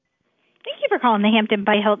for calling the Hampton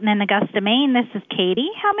by Hilton in Augusta, Maine. This is Katie.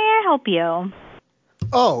 How may I help you?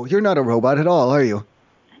 Oh, you're not a robot at all, are you?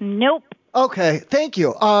 Nope. Okay, thank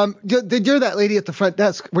you. You're that lady at the front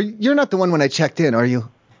desk. You're not the one when I checked in, are you?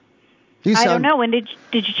 I don't know. When did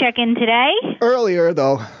you check in today? Earlier,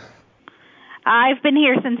 though. I've been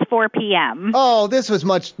here since 4 p.m. Oh, this was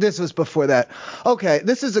before that. Okay,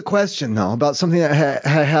 this is a question, though, about something that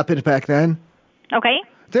had happened back then. Okay.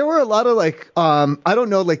 There were a lot of, I don't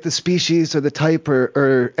know, the species or the type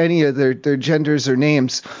or any of their genders or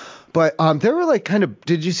names, but there were,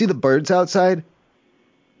 did you see the birds outside?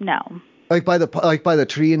 No. Like by the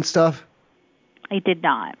tree and stuff? I did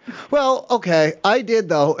not. Well, okay, I did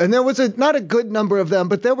though, and there was not a good number of them,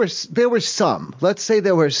 but there were some. Let's say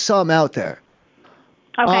there were some out there.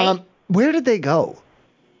 Okay. Where did they go?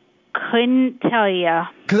 Couldn't tell you.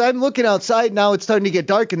 Because I'm looking outside now, it's starting to get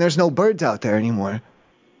dark, and there's no birds out there anymore.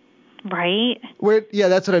 Right. Yeah,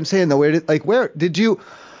 that's what I'm saying though. Where did you?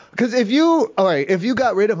 Because if you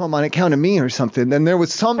got rid of them on account of me or something, then there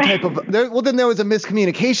was some type of then there was a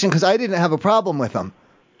miscommunication because I didn't have a problem with them.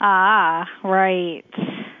 Ah, right.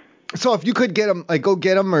 So if you could get them, go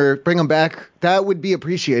get them or bring them back, that would be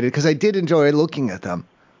appreciated because I did enjoy looking at them.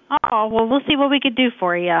 Oh, well, we'll see what we could do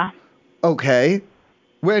for you. Okay.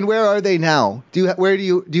 Where are they now? Do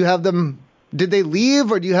you have them? Did they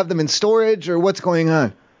leave or do you have them in storage or what's going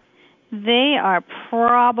on? They are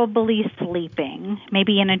probably sleeping,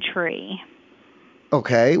 maybe in a tree.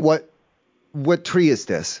 Okay. What tree is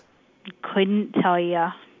this? Couldn't tell you.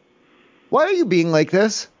 Why are you being like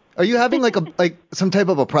this? Are you having some type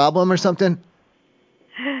of a problem or something?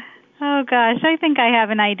 Oh gosh, I think I have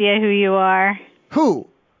an idea who you are. Who?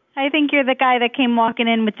 I think you're the guy that came walking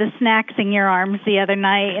in with the snacks in your arms the other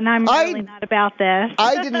night, and I'm really not about this.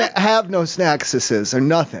 I didn't have no snackses or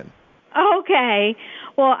nothing. Okay.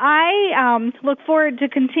 Well, I look forward to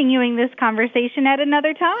continuing this conversation at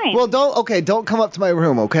another time. Well, don't come up to my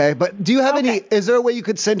room, okay? But do you have is there a way you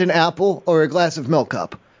could send an apple or a glass of milk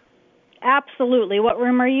up? Absolutely. What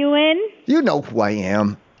room are you in? You know who I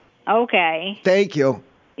am. Okay. Thank you.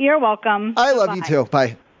 You're welcome. I love you too.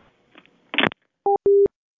 Bye.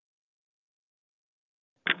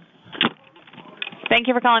 Thank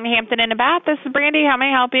you for calling Hampton Inn and Bath. This is Brandy. How may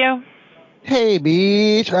I help you? Hey,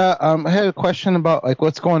 Beach. I had a question about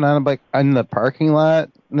what's going on in the parking lot,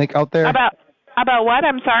 out there. About what?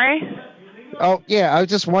 I'm sorry. Oh yeah, I was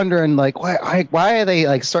just wondering why are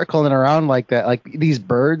they circling around like that? These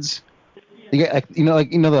birds. You get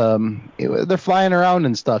they're flying around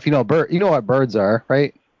and stuff. You know what birds are,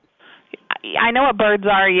 right? I know what birds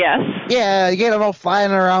are. Yes. Yeah, you get them all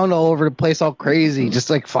flying around all over the place, all crazy,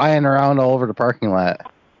 just flying around all over the parking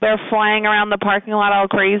lot. They're flying around the parking lot all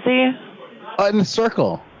crazy. In a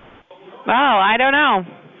circle. Oh, I don't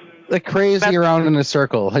know. Crazy around in a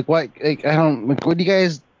circle. What? I don't. What do you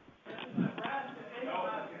guys?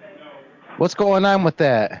 What's going on with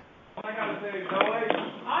that?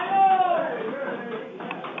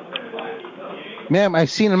 Ma'am,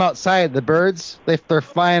 I've seen them outside. The birds, they're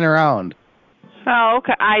flying around. Oh,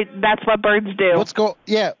 okay. That's what birds do.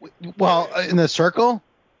 Yeah. Well, in the circle.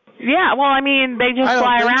 Yeah. Well, I mean, they just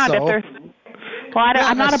fly around. So. If they're. Well,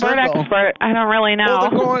 I'm not a bird expert. I don't really know.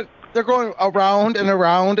 Well, they're going around and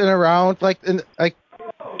around and around I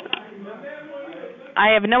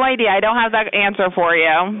have no idea. I don't have that answer for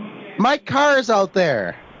you. My car's out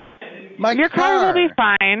there. Your car will be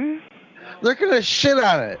fine. They're gonna shit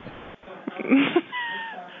on it.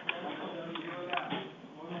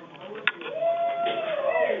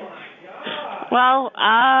 Well,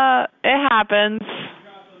 it happens.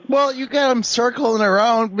 Well, you got them circling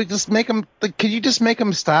around, but just make them. Can you just make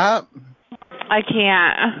them stop? I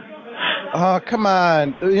can't. Oh, come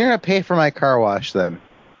on! You're gonna pay for my car wash then.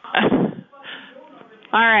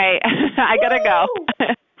 All right, I gotta go.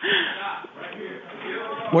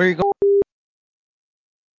 Where you going?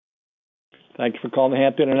 Thank you for calling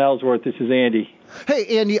Hampton and Ellsworth. This is Andy.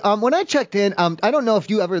 Hey, Andy, when I checked in, I don't know if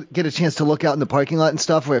you ever get a chance to look out in the parking lot and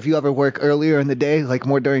stuff, or if you ever work earlier in the day,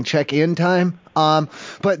 more during check-in time.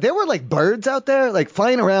 But there were, birds out there,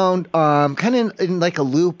 flying around, kind of in, a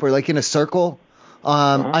loop or, in a circle.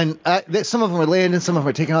 And some of them were landing, some of them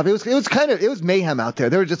were taking off. It was mayhem out there.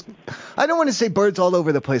 There were just, I don't want to say birds all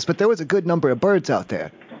over the place, but there was a good number of birds out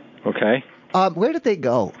there. Okay. Where did they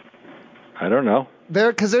go? I don't know.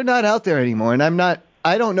 Because they're not out there anymore, and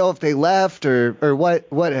I don't know if they left or what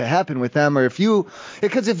had happened with them, or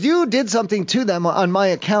because if you did something to them on my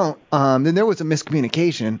account, then there was a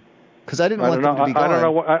miscommunication, because I didn't want them to be gone. I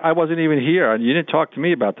don't know. I wasn't even here. You didn't talk to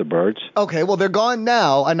me about the birds. Okay, well, they're gone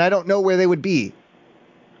now, and I don't know where they would be.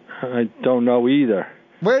 I don't know either.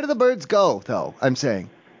 Where do the birds go, though, I'm saying?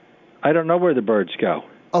 I don't know where the birds go.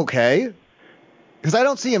 Okay. Because I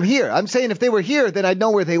don't see them here. I'm saying if they were here, then I'd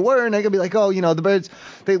know where they were, and I could be like, oh, the birds,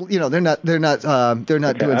 they're not doing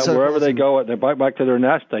circles. Wherever they go, they bite back to their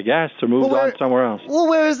nest, I guess, or moved on somewhere else. Well,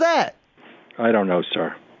 where is that? I don't know,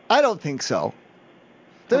 sir. I don't think so.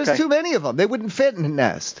 There's too many of them. They wouldn't fit in a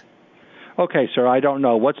nest. Okay, sir, I don't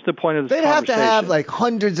know. What's the point of this conversation? They'd have to have like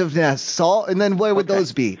hundreds of nests, and then where would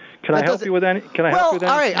those be? Can I help you with any? Can I help you with anything?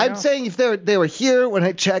 Well, all right. I'm saying if they were here when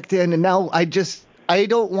I checked in, and now I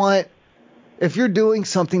don't want. If you're doing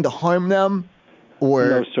something to harm them, or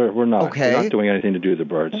no, sir, we're not. Okay. We're not doing anything to do with the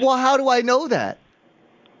birds. Well, how do I know that?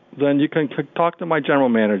 Then you can talk to my general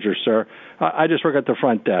manager, sir. I just work at the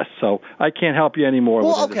front desk, so I can't help you anymore.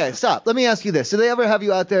 Well, okay, stop. Let me ask you this: do they ever have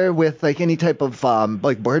you out there with like any type of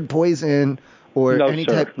like bird poison or any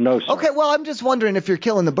type? No, sir. Okay, well, I'm just wondering if you're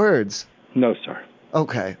killing the birds. No, sir.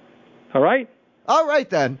 Okay. All right. All right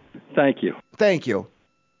then. Thank you. Thank you.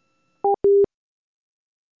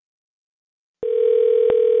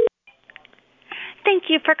 Thank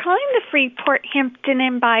you for calling the Freeport Hampton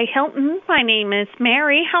Inn by Hilton. My name is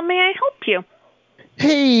Mary. How may I help you?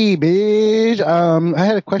 Hey, bitch. I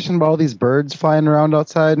had a question about all these birds flying around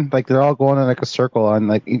outside. Like they're all going in like a circle on,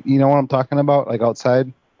 like, you know what I'm talking about? Like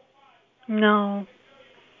outside. No.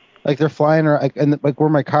 Like they're flying around, like where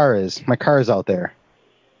my car is. My car is out there.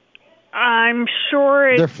 I'm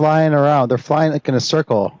sure They're flying around. They're flying like in a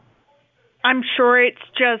circle. I'm sure it's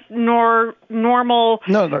just normal.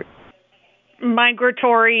 No.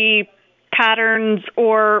 Migratory patterns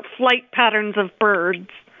or flight patterns of birds.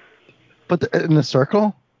 But in a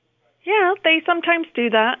circle? Yeah, they sometimes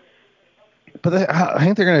do that. But I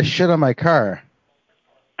think they're going to shit on my car.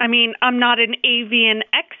 I mean, I'm not an avian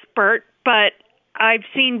expert, but I've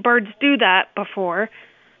seen birds do that before.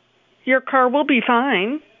 Your car will be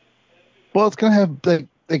fine. Well, it's going to have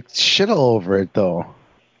like shit all over it, though.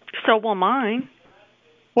 So will mine.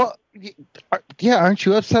 Well, yeah, aren't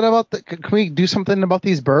you upset about that? Can we do something about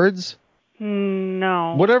these birds?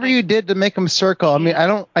 No. Whatever you did to make them circle. I mean, I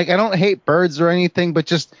don't hate birds or anything, but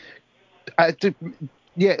just,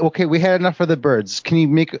 yeah, okay, we had enough of the birds. Can you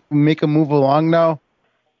make them move along now?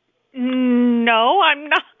 No, I'm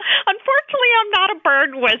not. Unfortunately, I'm not a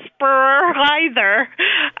bird whisperer either.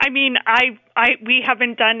 I mean, we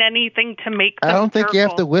haven't done anything to make them I don't think circle. you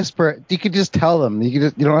have to whisper it. You could just tell them. You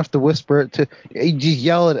don't have to whisper it you just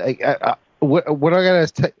yell it. What I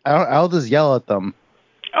gotta? I'll just yell at them.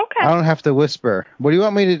 Okay. I don't have to whisper. What do you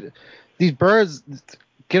want me to? These birds,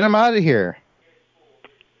 get them out of here.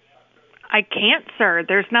 I can't, sir.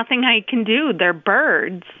 There's nothing I can do. They're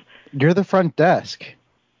birds. You're the front desk.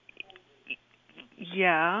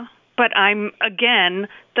 Yeah, but I'm, again,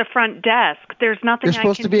 the front desk. There's nothing I can do.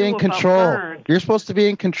 You're supposed to be in control. Birds. You're supposed to be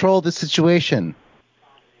in control of the situation.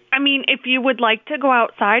 I mean, if you would like to go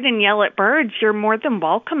outside and yell at birds, you're more than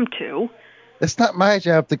welcome to. It's not my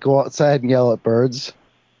job to go outside and yell at birds.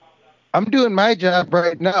 I'm doing my job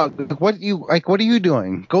right now. What are you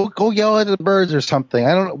doing? Go yell at the birds or something.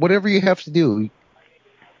 I don't know. Whatever you have to do.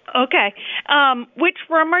 Okay. Which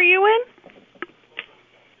room are you in?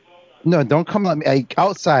 No, don't come at me.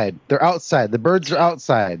 Outside. They're outside. The birds are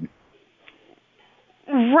outside.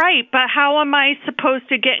 Right, but how am I supposed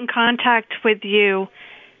to get in contact with you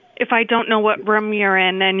if I don't know what room you're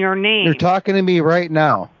in and your name? You're talking to me right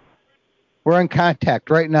now. We're in contact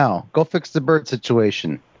right now. Go fix the bird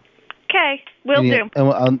situation. Okay, will do.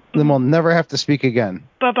 And then we'll never have to speak again.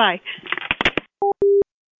 Bye-bye.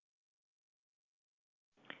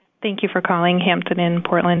 Thank you for calling Hampton Inn,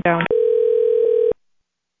 Portland Down.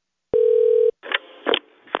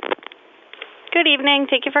 Good evening.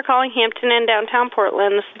 Thank you for calling Hampton Inn downtown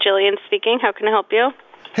Portland. This is Jillian speaking. How can I help you?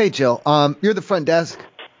 Hey, Jill. You're the front desk.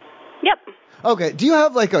 Yep. Okay. Do you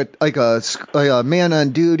have like a man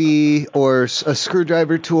on duty or a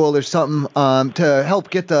screwdriver tool or something to help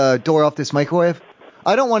get the door off this microwave?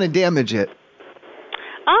 I don't want to damage it.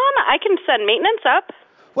 I can send maintenance up.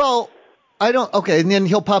 Well, I don't. Okay, and then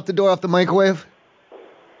he'll pop the door off the microwave.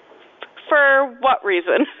 For what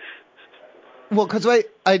reason? Well, because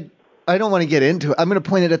I don't want to get into it. I'm going to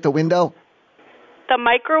point it at the window. The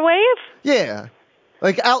microwave? Yeah.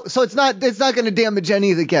 Like out, so it's not going to damage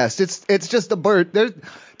any of the guests. It's just a bird.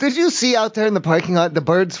 Did you see out there in the parking lot the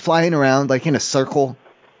birds flying around like in a circle?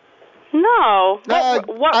 No.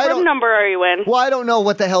 What room number are you in? Well, I don't know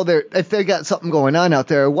what the hell if they got something going on out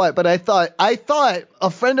there or what. But I thought a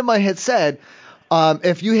friend of mine had said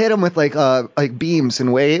if you hit them with like beams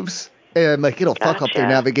and waves, like it'll fuck up their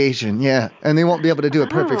navigation. Yeah, and they won't be able to do a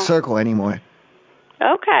perfect circle anymore.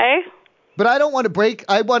 Okay. But I don't want to break.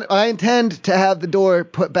 I intend to have the door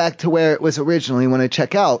put back to where it was originally when I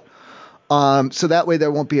check out. So that way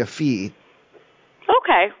there won't be a fee.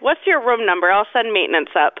 Okay. What's your room number? I'll send maintenance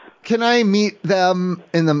up. Can I meet them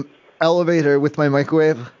in the elevator with my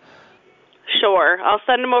microwave? Sure. I'll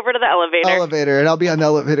send them over to the elevator. And I'll be on the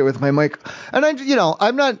elevator with my mic. And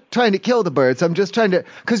I'm not trying to kill the birds. I'm just trying to,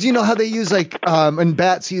 because you know how they use and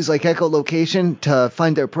bats use echolocation to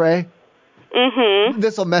find their prey? Mm-hmm.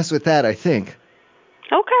 This will mess with that, I think.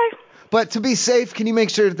 Okay. But to be safe, can you make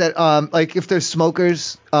sure that, if there's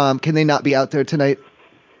smokers, can they not be out there tonight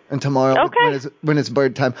and tomorrow when it's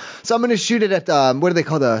bird time? So I'm going to shoot it at, what do they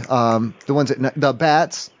call the ones the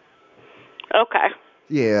bats? Okay.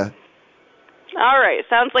 Yeah. All right.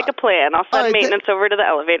 Sounds like a plan. I'll send maintenance over to the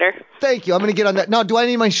elevator. Thank you. I'm going to get on that. Now, do I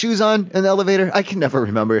need my shoes on in the elevator? I can never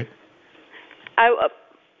remember.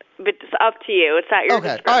 It's up to you. It's at your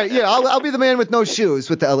discretion. All right. Yeah, I'll be the man with no shoes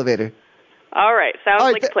with the elevator. All right. Sounds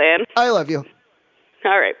like a plan. I love you.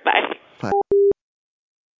 All right. Bye. Bye.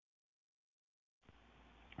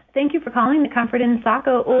 Thank you for calling the Comfort in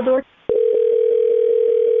Saco Old Orchard.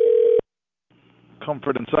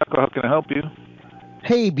 Comfort in Saco, how can I help you?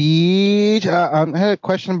 Hey, Beach. I had a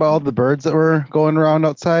question about all the birds that were going around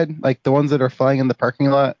outside, like the ones that are flying in the parking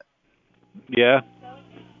lot. Yeah.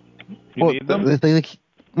 You need them?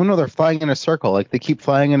 No, they're flying in a circle. Like they keep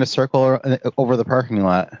flying in a circle over the parking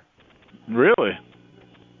lot. Really?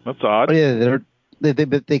 That's odd. Oh, yeah, they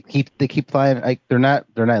keep flying. Like they're not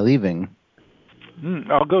leaving.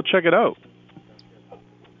 I'll go check it out.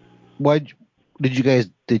 Why did you guys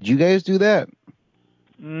do that?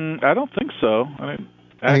 I don't think so. I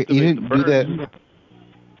mean, you didn't do that.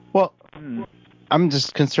 Well, I'm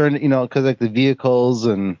just concerned, because the vehicles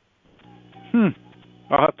and. I'll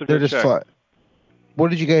have to go check.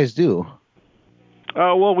 What did you guys do?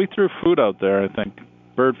 Oh, well, we threw food out there, I think.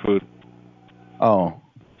 Bird food. Oh.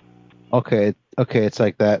 Okay, it's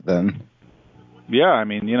like that then. Yeah, I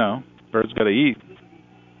mean, birds got to eat.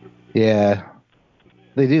 Yeah.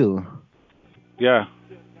 They do. Yeah.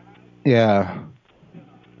 Yeah.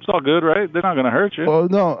 It's all good, right? They're not going to hurt you. Well,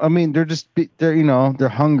 no, I mean, they're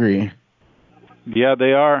hungry. Yeah,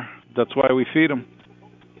 they are. That's why we feed them.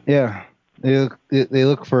 Yeah. They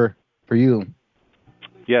look for you.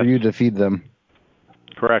 Yes. For you to feed them.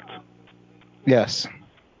 Correct. Yes.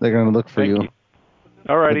 They're going to look for you.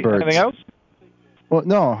 Alrighty. Anything else? Well,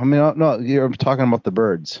 no. I mean, no. I'm talking about the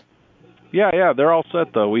birds. Yeah. They're all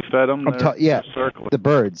set, though. We fed them. They're the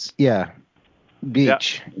birds. Yeah.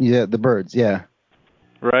 Beach. Yeah, the birds. Yeah.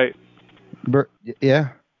 Right. Yeah?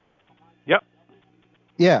 Yep.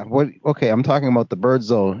 Yeah. What? Okay, I'm talking about the birds,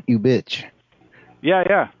 though, you bitch.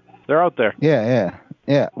 Yeah. They're out there. Yeah.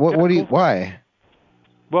 What do you... Why?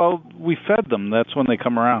 Well, we fed them. That's when they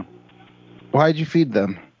come around. Why'd you feed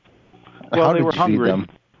them? Well, How they did were you hungry. feed them?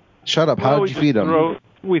 Shut up. How did you feed them?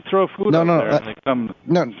 We throw food out there. And they come.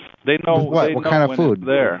 No. They know. What kind of food?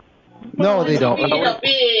 There. No, they don't.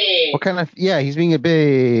 What kind of... Yeah, he's being a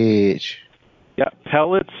bitch. Yeah,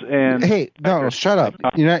 pellets and... Hey, no, shut up.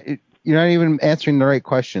 You're not even answering the right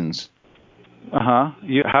questions. Uh-huh.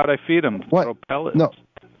 How'd I feed them? What? Throw pellets. No,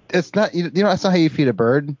 it's not... that's not how you feed a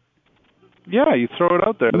bird. Yeah, you throw it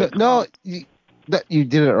out there. No, you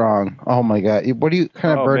did it wrong. Oh, my God. What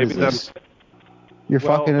kind of bird is this? You're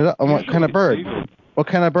fucking it up. What kind of bird? Seagulls. What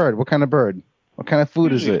kind of bird? What kind of bird? What kind of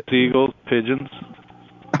food is it? Seagulls, pigeons.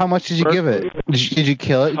 How much did you give it? Did you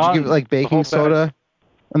kill it? Did you give it baking soda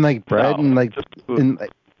and bread and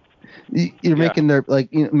you're making their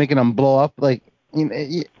making them blow up that's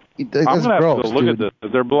I'm gonna gross, have to go look dude. at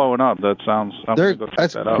this. They're blowing up. That sounds.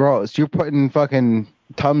 That's gross. You're putting fucking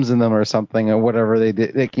Tums in them or something or whatever they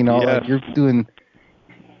did. You're doing.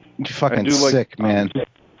 You're fucking sick, man.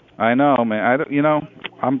 I know, man.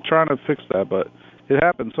 I'm trying to fix that, but it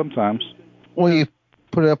happens sometimes. Well, you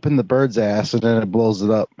put it up in the bird's ass and then it blows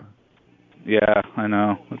it up. Yeah, I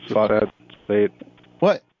know. It's a sad state.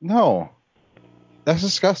 What? No. That's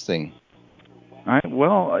disgusting.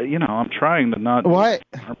 I'm trying to not. What?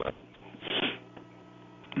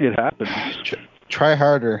 It happens. Try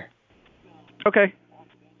harder. Okay.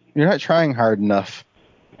 You're not trying hard enough.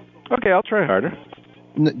 Okay, I'll try harder.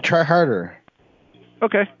 Try harder.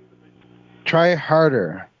 Okay. Try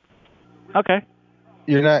harder. Okay.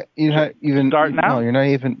 You're not even... Start now? No, you're not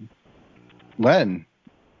even... When?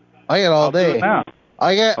 I got all I'll day. Do it now.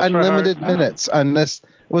 I got unlimited minutes on this.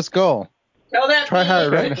 Let's go. Tell that try harder.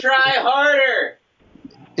 Right try harder.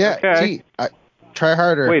 Yeah, okay. Try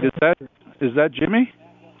harder. Wait, is that Jimmy?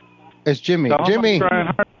 It's Jimmy. Jimmy. I'm trying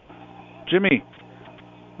hard. Jimmy.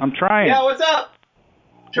 I'm trying. Yeah, what's up?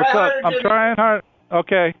 Try what's harder, up? I'm Jimmy. trying hard.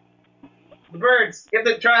 Okay. The birds. Get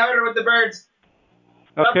the try harder with the birds.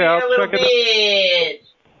 Okay, I'll check it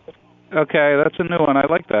out. Okay, that's a new one. I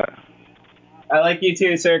like that. I like you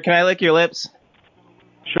too, sir. Can I lick your lips?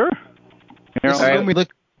 Sure. All right.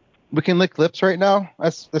 We can lick lips right now.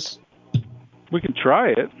 That's. We can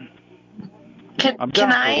try it. Can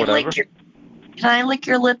I lick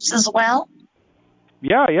your lips as well?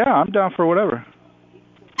 Yeah, I'm down for whatever.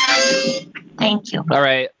 Thank you. All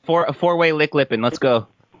right, a four-way lipping. Let's go.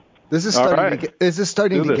 This is starting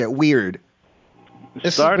to get weird.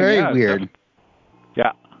 This is very weird.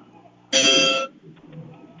 Yeah.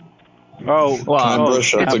 Oh, Can I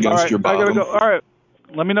brush up against your bottom? I gotta go. All right.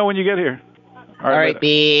 Let me know when you get here. All right,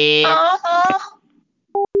 beep.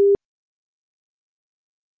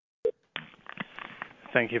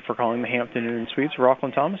 Thank you for calling the Hampton Inn Suites,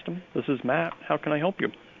 Rockland Thomaston. This is Matt. How can I help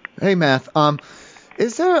you? Hey, Matt.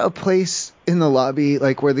 Is there a place in the lobby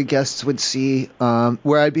like where the guests would see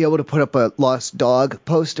where I'd be able to put up a lost dog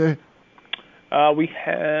poster? We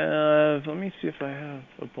have. Let me see if I have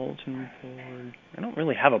a bulletin board. I don't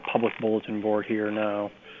really have a public bulletin board here,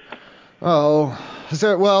 no. Oh, is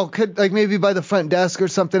there? Well, could like maybe by the front desk or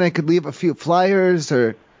something I could leave a few flyers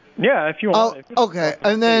or. Yeah, if you want. Oh, okay.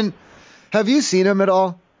 And then, have you seen him at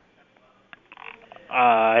all?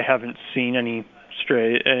 I haven't seen any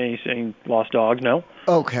lost dogs, no.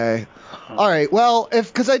 Okay. All right. Well,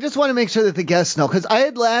 because I just want to make sure that the guests know, because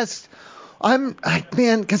I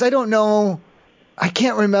don't know. I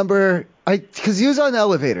can't remember. Because he was on the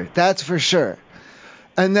elevator, that's for sure.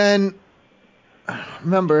 And then, I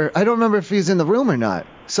don't remember if he's in the room or not.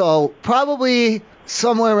 So probably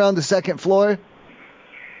somewhere around the second floor.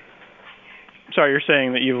 Sorry, you're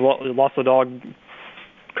saying that you've lost the dog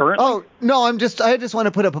currently? Oh, no, I just want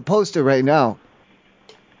to put up a poster right now.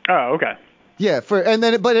 Oh, okay. Yeah,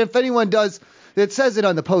 but if anyone does, it says it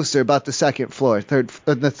on the poster about the second floor, third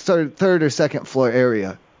or second floor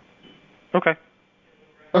area. Okay.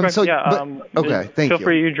 Okay, thank you. Feel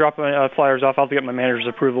free to drop flyers off. I'll get my manager's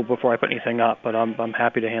approval before I put anything up, but I'm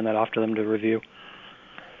happy to hand that off to them to review.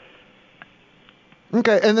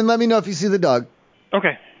 Okay, and then let me know if you see the dog.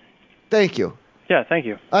 Okay. Thank you. Yeah, thank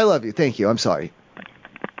you. I love you. Thank you. I'm sorry.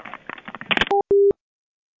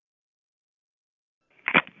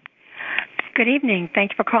 Good evening.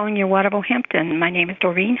 Thank you for calling your Waterville Hampton. My name is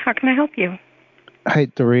Doreen. How can I help you? Hi,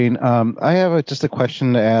 Doreen. I have just a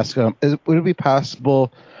question to ask. Would it be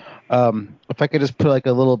possible if I could just put like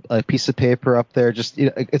a piece of paper up there? Just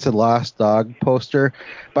it's a lost dog poster,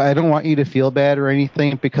 but I don't want you to feel bad or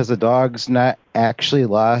anything because the dog's not actually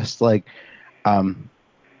lost. Like,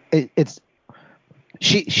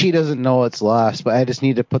 she doesn't know it's lost, but I just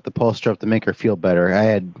need to put the poster up to make her feel better.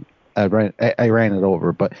 I ran it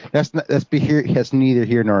over, but that's neither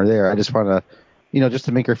here nor there. I just want to, just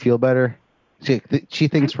to make her feel better. She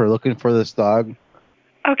thinks we're looking for this dog.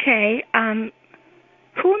 Okay.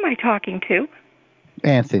 Who am I talking to?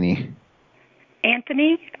 Anthony.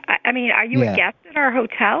 Anthony? I mean, are you a guest at our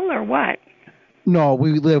hotel or what? No,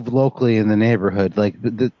 we live locally in the neighborhood. Like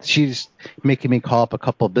she's making me call up a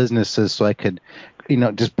couple of businesses so I could,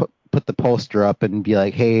 just put the poster up and be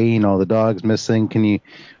like, hey, the dog's missing. Can you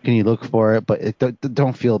look for it? But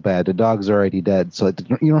don't feel bad. The dog's already dead, so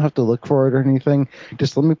you don't have to look for it or anything.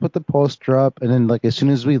 Just let me put the poster up, and then as soon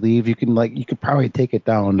as we leave, you could probably take it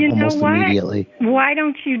down almost immediately. Why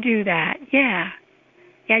don't you do that? Yeah,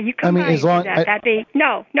 you come by and do that. That'd be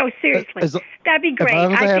no, seriously. That'd be great.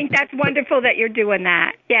 I think that's wonderful that you're doing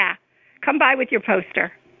that. Yeah, come by with your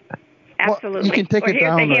poster. Absolutely. Well, you can take it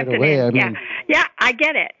down right away. Yeah, I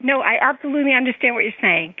get it. No, I absolutely understand what you're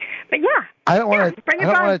saying. But I don't want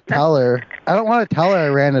to tell her. I don't want to tell her I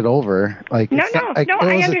ran it over. I understand.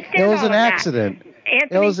 It was an accident.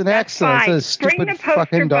 Anthony, it was an accident. It's a stupid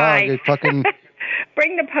fucking dog.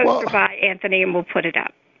 Bring the poster by, Anthony, and we'll put it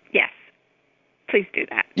up. Yes. Please do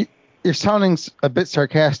that. You're sounding a bit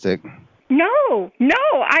sarcastic. No.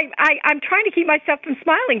 I'm trying to keep myself from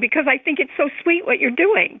smiling because I think it's so sweet what you're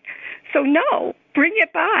doing. So no, bring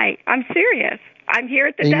it by. I'm serious. I'm here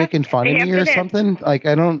at the desk. Are you making fun of me or something?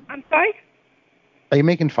 I'm sorry? Are you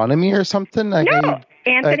making fun of me or something? No,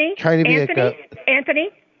 Anthony. Anthony,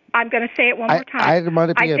 I'm going to say it one more time.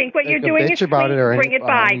 I think what you're doing is sweet. Bring it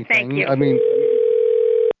by. Thank you.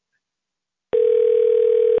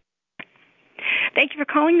 Thank you for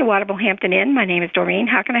calling the Waterville Hampton Inn. My name is Doreen.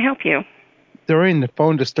 How can I help you? Doreen, the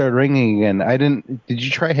phone just started ringing again. Did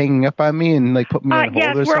you try hanging up on me and put me on hold or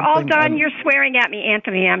something? Yes, we're all done. You're swearing at me,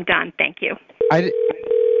 Anthony. I'm done. Thank you.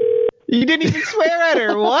 You didn't even swear at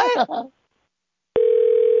her. What?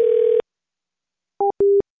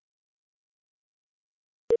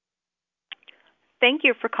 Thank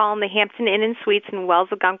you for calling the Hampton Inn and Suites in Wells,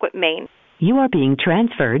 Algonquin, Maine. You are being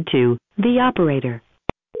transferred to the operator.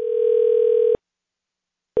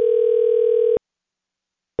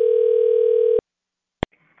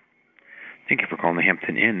 Thank you for calling the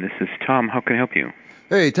Hampton Inn. This is Tom. How can I help you?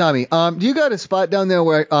 Hey, Tommy. Do you got a spot down there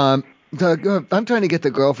where I'm trying to get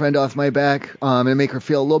the girlfriend off my back and make her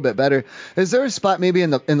feel a little bit better? Is there a spot maybe in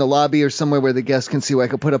the lobby or somewhere where the guests can see where I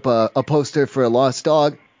could put up a poster for a lost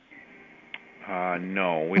dog?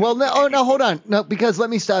 No. Now hold on. No, because let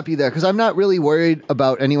me stop you there, because I'm not really worried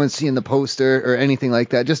about anyone seeing the poster or anything like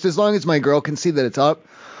that. Just as long as my girl can see that it's up.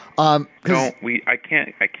 No, I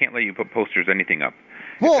can't let you put posters anything up.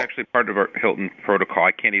 It's actually part of our Hilton protocol.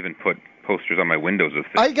 I can't even put posters on my windows of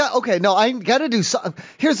things. I got to do something.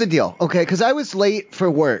 Here's the deal, okay? Because I was late for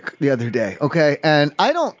work the other day, okay? And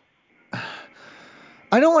I don't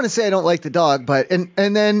want to say I don't like the dog, but and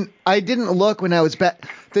then I didn't look when I was back.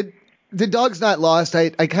 The dog's not lost.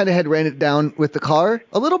 I kind of had ran it down with the car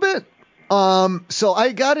a little bit. So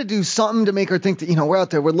I got to do something to make her think that, we're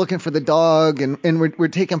out there, we're looking for the dog, and we're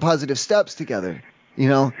taking positive steps together,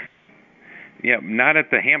 Yeah, not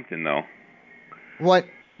at the Hampton, though. What?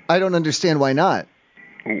 I don't understand why not.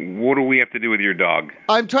 What do we have to do with your dog?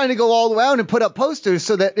 I'm trying to go all around and put up posters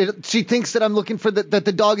so that she thinks that I'm looking for that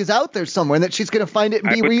the dog is out there somewhere and that she's going to find it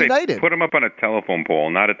and be reunited. Put them up on a telephone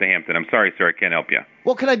pole, not at the Hampton. I'm sorry, sir, I can't help you.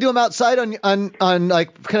 Well, can I do them outside on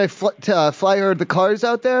like, can I fly her the cars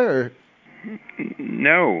out there? Or?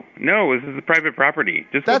 No, this is a private property.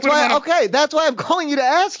 That's why I'm calling you to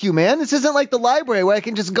ask you, man. This isn't like the library where I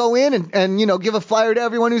can just go in and give a flyer to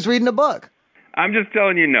everyone who's reading a book. I'm just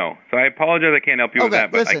telling you no. So I apologize I can't help you with that,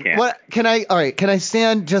 but listen, I can't. Can I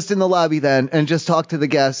stand just in the lobby then and just talk to the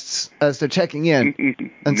guests as they're checking in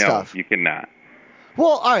and stuff? No, you cannot. Well,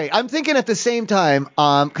 all right. I'm thinking at the same time,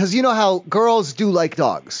 because you know how girls do like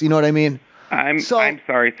dogs. You know what I mean? I'm sorry,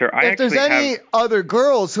 sir. If there's any other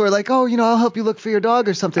girls who are like, oh, I'll help you look for your dog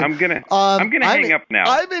or something. I'm gonna hang up now.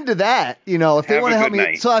 I'm into that. If they want to help me.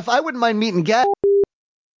 Night. So if I wouldn't mind meeting guests.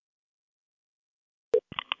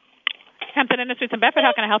 Hampton Inn Suites in Bedford,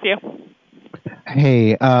 how can I help you?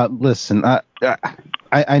 Hey, listen,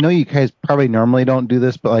 I know you guys probably normally don't do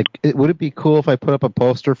this, but would it be cool if I put up a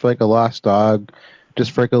poster for a lost dog,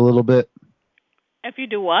 just for a little bit? If you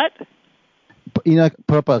do what?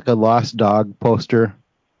 Put up a lost dog poster.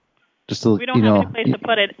 Just to, we don't have any place to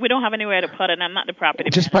put it. We don't have anywhere to put it. I'm not the property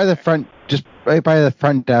manager. Just right by the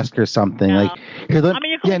front desk or something. No. Let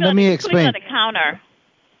me explain. On the counter.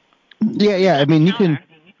 Yeah. I mean, you can.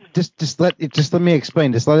 Just let me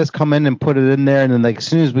explain. Just let us come in and put it in there, and then as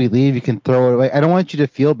soon as we leave, you can throw it away. I don't want you to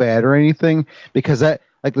feel bad or anything, because that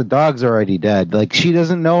the dog's already dead. She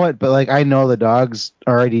doesn't know it, but I know the dog's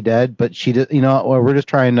already dead. But she does. We're just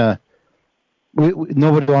trying to.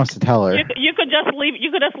 Nobody wants to tell her. You could just leave.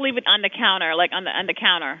 You could just leave it on the counter, on the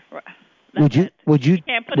counter. Would you tell? You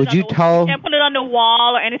can't put it on the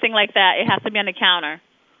wall or anything like that. It has to be on the counter.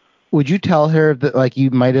 Would you tell her that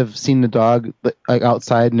you might have seen the dog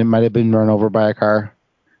outside and it might have been run over by a car?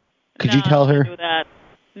 Could you tell her? Do that.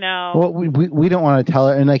 No. Well, we don't want to tell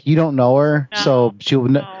her, and you don't know her, so she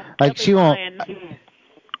won't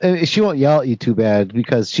yell at you too bad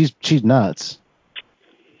because she's nuts.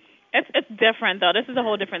 It's different though. This is a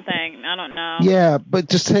whole different thing. I don't know. Yeah, but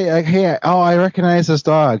just say hey, I recognize this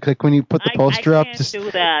dog. When you put the poster up, just do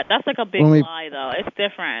that. That's a big lie though. It's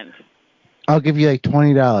different. I'll give you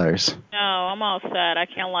 $20. No, I'm all set. I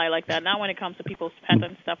can't lie like that. Not when it comes to people's pets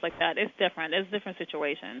and stuff like that. It's different. It's a different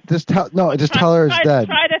situation. Just tell her it's dead.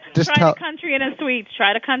 Try the Country Inn and Suites.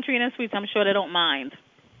 Try the Country Inn and Suites. I'm sure they don't mind.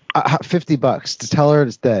 $50. Just tell her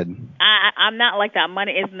it's dead. I'm not like that.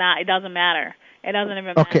 Money is not. It doesn't matter. It doesn't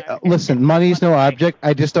even matter. Okay, listen. Money's no object.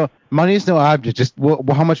 I just don't. Money's no object. Just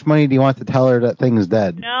how much money do you want to tell her that thing is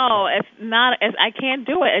dead? No, it's not. I can't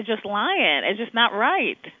do it. It's just lying. It's just not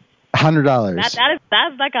right. $100. That's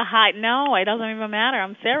like a high. No, it doesn't even matter.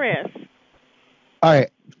 I'm serious. All right,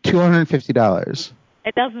 $250.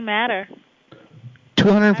 It doesn't matter.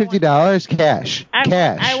 $250 cash.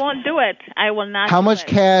 I won't do it. I will not. How much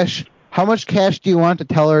cash do you want to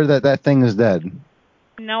tell her that thing is dead?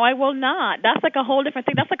 No, I will not. That's a whole different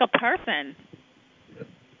thing. That's like a person.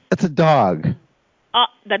 It's a dog.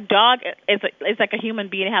 The dog is like a human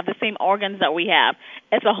being. They have the same organs that we have.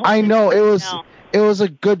 It's a whole. I know it was a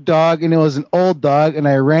good dog, and it was an old dog, and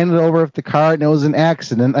I ran it over with the car, and it was an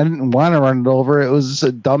accident. I didn't want to run it over. It was just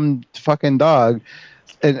a dumb fucking dog,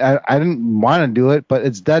 and I didn't want to do it, but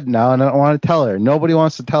it's dead now, and I don't want to tell her. Nobody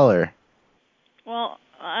wants to tell her. Well,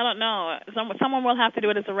 I don't know. Someone will have to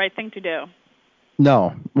do it. It's the right thing to do.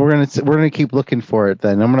 No, we're gonna keep looking for it.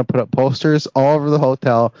 Then I'm gonna put up posters all over the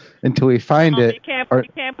hotel until we find it. You can't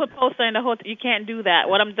put posters in the hotel. You can't do that.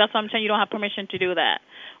 That's what I'm saying. You don't have permission to do that.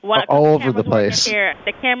 All over the place.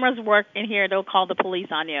 The cameras work in here. They'll call the police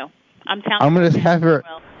on you. I'm telling I'm you. gonna have her.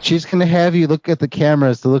 She's gonna have you look at the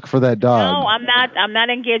cameras to look for that dog. No, I'm not. I'm not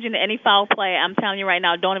engaging in any foul play. I'm telling you right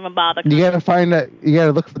now. Don't even bother. You gotta find that. You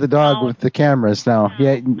gotta look for the dog with the cameras now.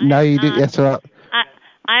 Now you do. That's what.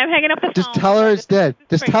 I am hanging up the phone. Just tell her it's dead.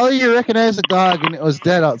 Just tell her you recognize the dog and it was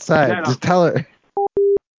dead outside. Just tell her.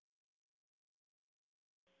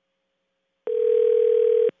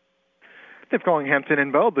 Thanks for calling Hampton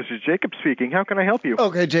and Bell. This is Jacob speaking. How can I help you?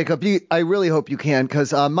 Okay, Jacob. I really hope you can,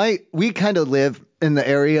 because we kind of live in the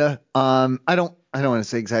area. I don't want to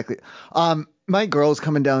say exactly. My girl's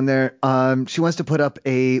coming down there. She wants to put up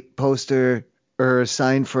a poster or a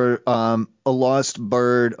sign for a lost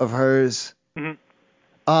bird of hers.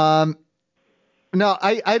 Mm-hmm. No,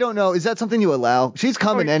 I don't know. Is that something you allow? She's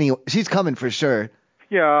coming anyway. She's coming for sure.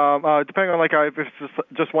 Yeah, depending on if it's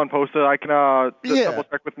just one poster, I can double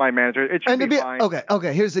check with my manager. It should be fine.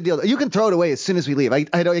 Okay. Here's the deal. You can throw it away as soon as we leave. I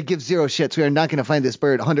don't. It gives zero shits. We are not going to find this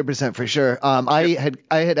bird 100% for sure. I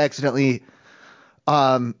had accidentally.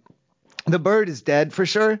 The bird is dead for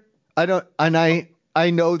sure. I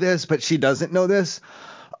know this, but she doesn't know this.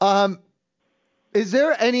 Is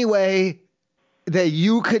there any way that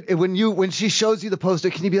you could, when she shows you the poster,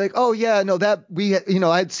 can you be like, oh yeah, no,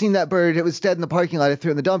 I'd seen that bird, it was dead in the parking lot, I threw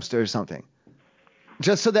it in the dumpster or something,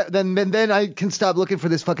 just so that then I can stop looking for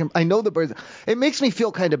this fucking. I know the bird. It makes me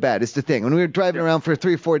feel kind of bad. It's the thing when we were driving around for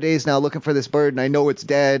 3 or 4 days now looking for this bird, and I know it's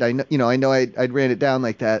dead. I know I'd ran it down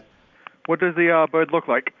like that. What does the bird look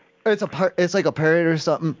like? It's like a parrot or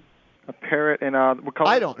something. A parrot, and what color?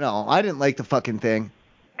 I don't know. I didn't like the fucking thing.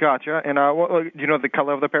 Gotcha. And do you know the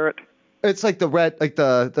color of the parrot? It's like the red, like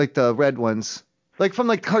the red ones, like from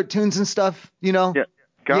like cartoons and stuff, you know? Yeah.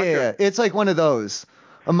 Gotcha. Yeah, it's like one of those.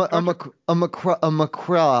 A macrop.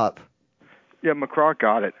 Yeah, macraw.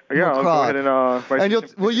 Got it. Yeah, I'll go ahead and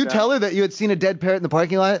will you tell her that you had seen a dead parrot in the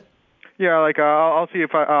parking lot? Yeah, I'll see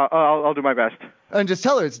if I'll do my best. And just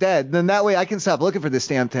tell her it's dead. Then that way I can stop looking for this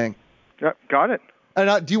damn thing. Yep, got it.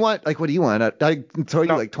 And do you want what do you want? I can throw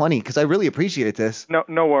you like 20 because I really appreciate this. No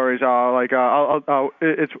worries. It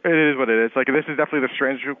is what it is. This is definitely the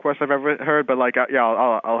strangest request I've ever heard, but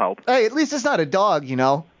I'll help. Hey, at least it's not a dog, you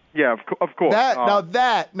know. Yeah, of course. Now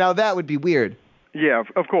that would be weird. Yeah,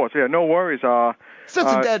 of course. Yeah, no worries.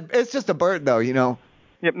 It's just a bird though, you know.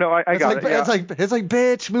 Yep. No, I got it. It's like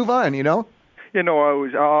bitch, move on, you know. Yeah, no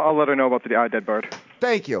worries. I'll let her know about the dead bird.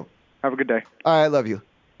 Thank you. Have a good day. All right, I love you.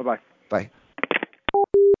 Bye-bye. Bye.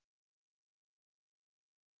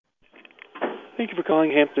 Thank you for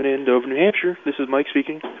calling Hampton Inn, Dover, New Hampshire. This is Mike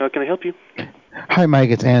speaking. How can I help you? Hi, Mike.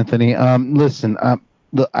 It's Anthony. Listen.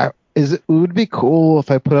 It would be cool if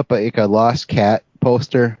I put up a lost cat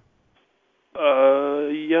poster.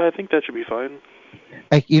 Yeah, I think that should be fine.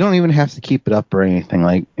 Like, you don't even have to keep it up or anything.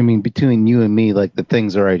 Like, I mean, between you and me, like, the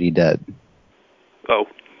thing's already dead. Oh,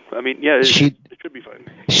 I mean, yeah, it should be fine.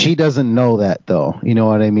 She doesn't know that, though. You know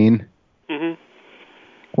what I mean? Mm-hmm.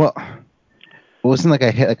 Well, it wasn't like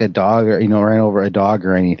I hit like a dog or, ran over a dog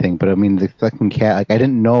or anything. But, I mean, the fucking cat, like, I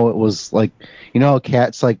didn't know it was, like, how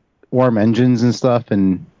cats, like, warm engines and stuff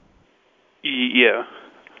and... Yeah.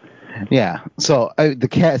 Yeah, so the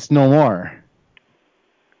cat's no more.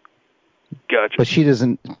 Gotcha. But she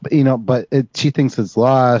doesn't, she thinks it's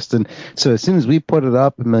lost, and so as soon as we put it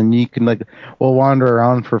up, and then you can we'll wander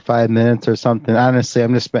around for 5 minutes or something. Honestly,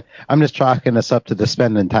 I'm just chalking us up to just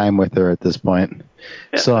spending time with her at this point.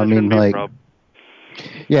 Yeah, so I mean,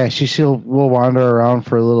 yeah, we'll wander around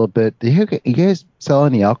for a little bit. Do you guys sell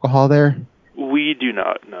any alcohol there? We do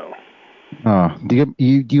not, no. Oh, do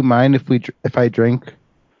you mind if I drink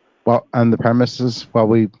while on the premises while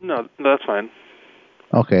we? No, that's fine.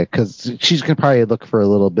 Okay, because she's gonna probably look for a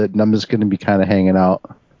little bit, and I'm just gonna be kind of hanging out.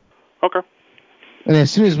 Okay. And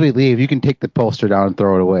as soon as we leave, you can take the poster down and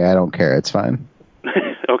throw it away. I don't care. It's fine.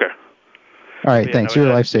 Okay. All right, thanks. You're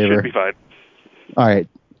a lifesaver. Should be fine. All right.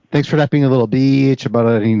 Thanks for not being a little bitch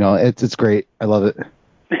about it. It's great. I love it.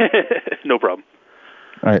 No problem.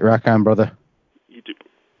 All right, rock on, brother. You too.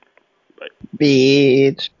 Bye.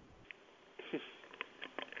 Bitch.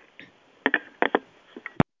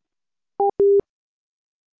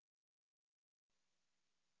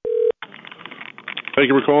 Thank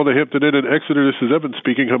you for calling the Hampton Inn in Exeter. This is Evan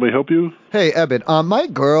speaking. How may I help you? Hey, Evan.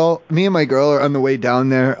 Me and my girl are on the way down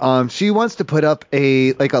there. She wants to put up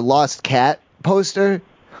a lost cat poster.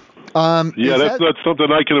 Yeah, that's not something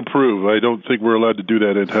I can approve. I don't think we're allowed to do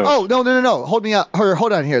that in-house. Oh, no.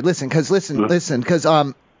 Hold on here. Listen, because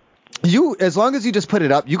you, as long as you just put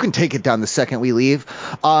it up, you can take it down the second we leave.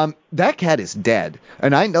 That cat is dead,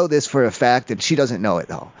 and I know this for a fact, and she doesn't know it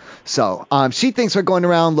though. So, she thinks we're going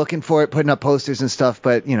around looking for it, putting up posters and stuff,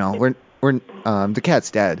 but the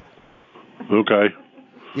cat's dead. Okay.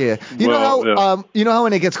 Yeah. You know how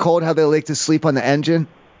when it gets cold, how they like to sleep on the engine?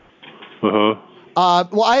 Uh-huh.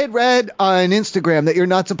 Well, I had read on Instagram that you're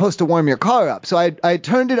not supposed to warm your car up, so I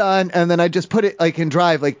turned it on and then I just put it like in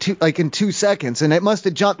drive like in 2 seconds, and it must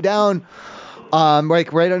have jumped down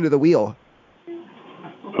like right under the wheel.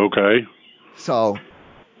 Okay. So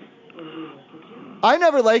I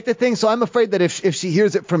never liked the thing, so I'm afraid that if she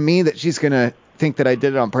hears it from me, that she's gonna think that I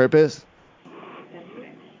did it on purpose.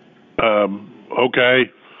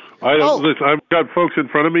 Okay. Listen, I've got folks in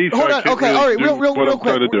front of me, so Hold on. I can't Okay. really All right. do Real what I'm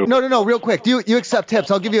quick. trying to do. No. Real quick. Do you accept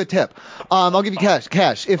tips? I'll give you a tip. I'll give you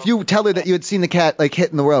cash. If you tell her that you had seen the cat like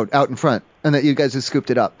hitting the road out in front, and that you guys had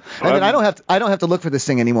scooped it up, and then I don't have to look for this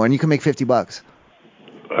thing anymore, and you can make $50.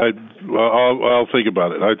 I'll think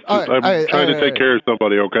about it. I'm trying to take care of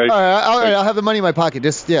somebody. Okay. All right. I'll have the money in my pocket.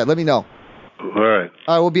 Just let me know. All right.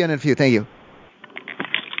 All right. We'll be on in a few. Thank you.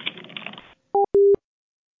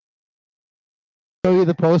 Show you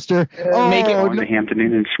the poster. Make it on the Hampton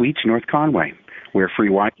Inn and Suites, North Conway, where free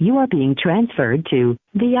Wi-Fi. You are being transferred to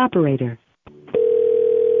the operator.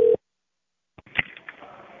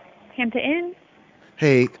 Hampton Inn.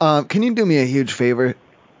 Hey, can you do me a huge favor?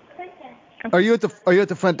 Are you at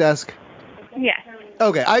the front desk? Yes.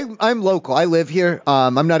 Okay, I'm local. I live here.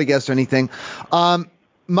 I'm not a guest or anything.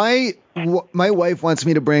 My wife wants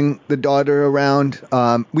me to bring the daughter around.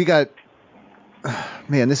 We got.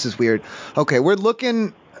 Man, this is weird. Okay, we're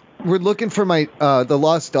looking for the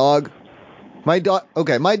lost dog. My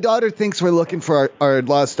daughter thinks we're looking for our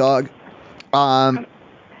lost dog. But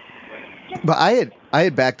I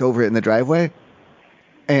had backed over it in the driveway,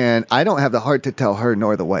 and I don't have the heart to tell her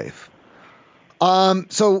nor the wife.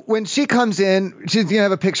 So when she comes in, she's gonna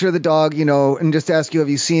have a picture of the dog, and just ask you, have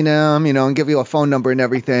you seen him, and give you a phone number and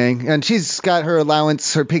everything. And she's got her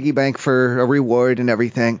allowance, her piggy bank for a reward and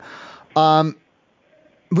everything.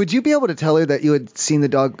 Would you be able to tell her that you had seen the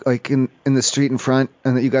dog like in the street in front,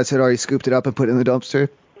 and that you guys had already scooped it up and put it in the dumpster?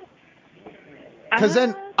 Because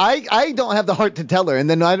then I don't have the heart to tell her, and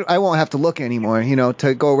then I won't have to look anymore,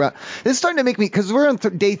 to go around. It's starting to make me, because we're on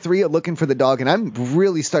day 3 of looking for the dog, and I'm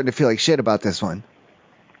really starting to feel like shit about this one.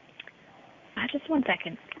 Just 1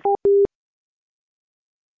 second.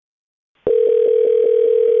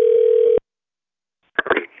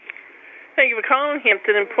 Thank you for calling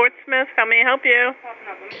Hampton and Portsmouth. How may I help you?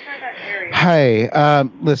 Hi.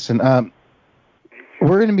 Listen.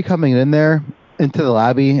 We're going to be coming in there into the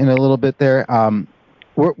lobby in a little bit. There.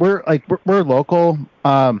 We're local.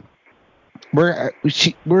 We're going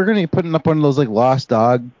to be putting up one of those like lost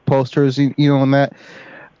dog posters. And that.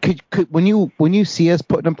 Could when you see us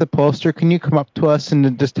putting up the poster, can you come up to us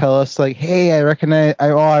and just tell us like, hey, I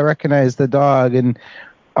recognize the dog, and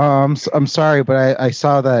I'm sorry, but I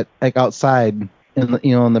saw that like outside in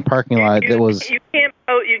the parking lot. That was. You can't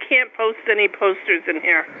post any posters in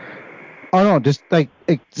here. Oh no, just I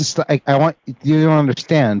want you don't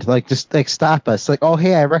understand. Like just like stop us. Like, oh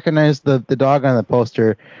hey, I recognize the dog on the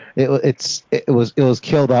poster. It was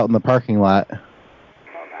killed out in the parking lot.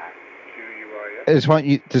 I just want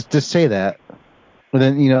you just say that. And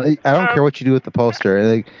then I don't care what you do with the poster,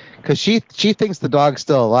 like, because she thinks the dog's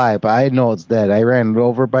still alive, but I know it's dead. I ran it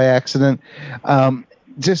over by accident.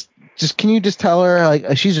 Just can you just tell her,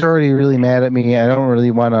 like, she's already really mad at me. I don't really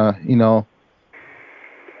want to,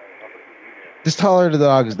 just tell her the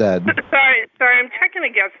dog's dead. Sorry, I'm checking a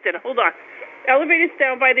guest in. Hold on. Elevator's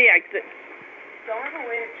down by the exit. Don't have a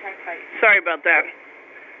way to check height. Sorry about that.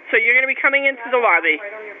 So you're going to be coming into the lobby.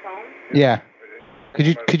 Right on your phone? Yeah. Could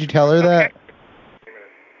you tell her that?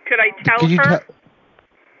 Could I tell her?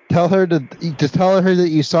 Tell her that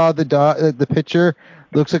you saw the dog. The picture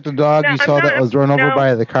looks like the dog you saw that was run over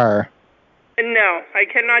by the car. No, I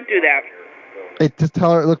cannot do that. Just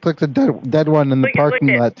tell her it looked like the dead one in the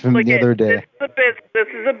parking lot from the other day. This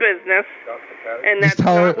is a business, and that's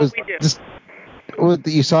not what we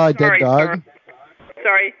do. You saw a dead dog?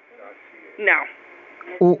 Sorry. No.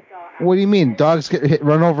 Well, what do you mean? Dogs get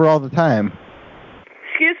run over all the time.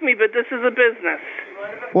 Excuse me, but this is a business.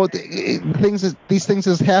 Well, these things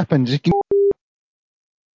has happened. Thank you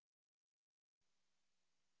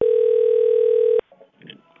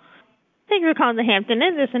for calling the Hampton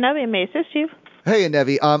Inn. This is Nevi. May I assist you? Hey,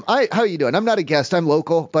 Nevi. How are you doing? I'm not a guest. I'm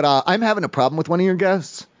local, but I'm having a problem with one of your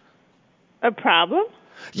guests. A problem?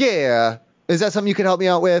 Yeah. Is that something you can help me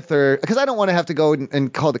out with, or because I don't want to have to go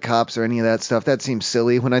and call the cops or any of that stuff. That seems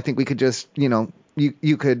silly. When I think we could just,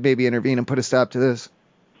 you could maybe intervene and put a stop to this.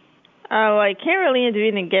 Oh, I can't really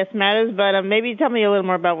intervene in guest matters, but maybe tell me a little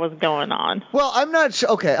more about what's going on. Well, I'm not sure.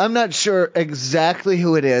 Okay, I'm not sure exactly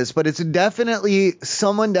who it is, but it's definitely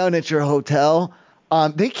someone down at your hotel.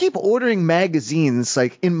 They keep ordering magazines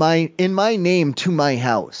like in my name to my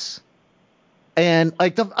house, and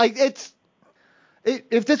like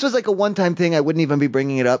if this was like a one-time thing, I wouldn't even be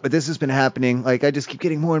bringing it up. But this has been happening. Like I just keep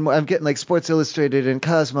getting more and more. I'm getting like Sports Illustrated and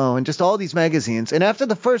Cosmo and just all these magazines. And after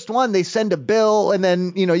the first one, they send a bill, and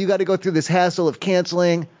then you got to go through this hassle of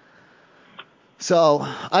canceling. So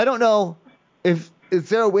I don't know if. Is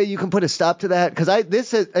there a way you can put a stop to that? Because I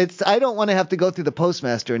don't want to have to go through the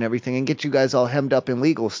postmaster and everything and get you guys all hemmed up in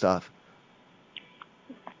legal stuff.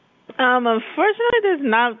 Unfortunately, there's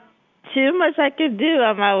not too much I could do.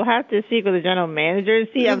 I will have to speak with the general manager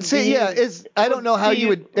and see. I don't know how you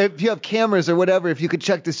would, if you have cameras or whatever, if you could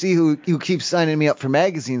check to see who keeps signing me up for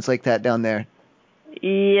magazines like that down there.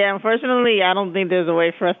 Yeah, unfortunately, I don't think there's a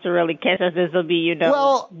way for us to really catch us. This will be,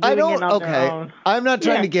 Well, I don't. Okay, I'm not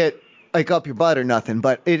trying to get like up your butt or nothing,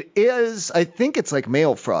 but it is. I think it's like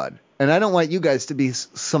mail fraud, and I don't want you guys to be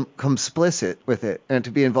complicit with it and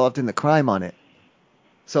to be involved in the crime on it.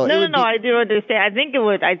 So no, I do understand. I think it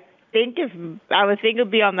would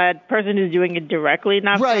be on that person who's doing it directly,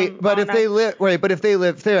 not right. But if they live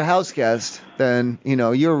if they're a house guest, then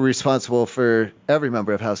you're responsible for every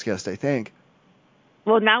member of house guest, I think.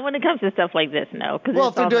 Well, not when it comes to stuff like this, no. Well,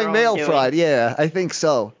 if they're doing mail fraud, yeah, I think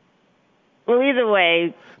so. Well, either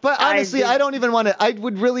way. But honestly, I don't even want to. I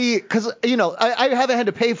would really, because I haven't had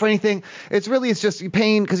to pay for anything. It's just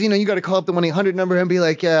paying because you got to call up the 1-800 number and be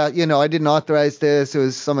like, yeah, I didn't authorize this. It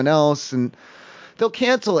was someone else, and they'll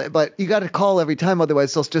cancel it. But you got to call every time,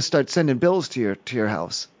 otherwise they'll just start sending bills to your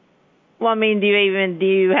house. Well, I mean, do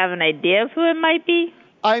you have an idea of who it might be?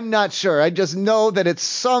 I'm not sure. I just know that it's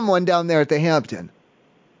someone down there at the Hampton.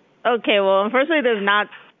 Okay, well, unfortunately, there's not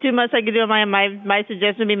too much I could do. My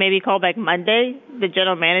suggestion would be maybe call back Monday. The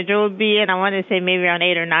general manager would be in. I want to say maybe around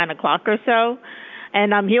 8 or 9 o'clock or so.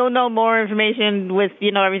 And he'll know more information with,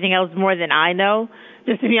 everything else more than I know.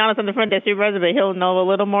 Just to be honest, on the front desk supervisor, but he'll know a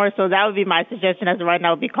little more. So that would be my suggestion as of right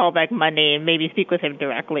now would be call back Monday and maybe speak with him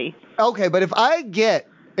directly. Okay, but if I get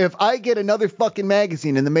another fucking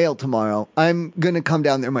magazine in the mail tomorrow, I'm going to come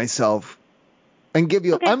down there myself and give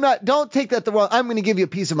you, don't take that the wrong, I'm going to give you a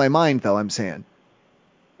piece of my mind though, I'm saying.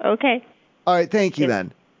 Okay. All right, thank you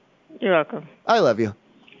then. You're welcome. I love you.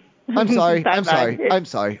 I'm sorry. I'm sorry.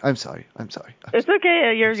 It's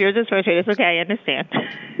okay. You're just frustrated. It's okay. I understand.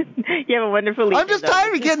 You have a wonderful evening. I'm just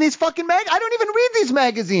tired of getting these fucking I don't even read these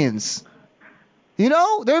magazines.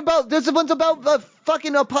 There's one's about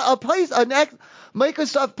fucking a Microsoft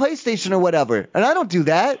PlayStation or whatever, and I don't do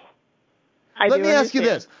that. Let me ask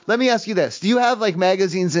you this. Do you have like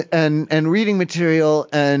magazines and reading material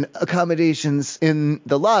and accommodations in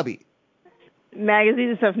the lobby?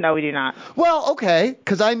 Magazines and stuff? No, we do not. Well, okay,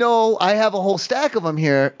 because I know I have a whole stack of them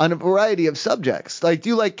here on a variety of subjects. Like, do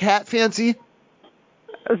you like cat fancy?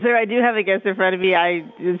 Sir, I do have a guest in front of me. All right,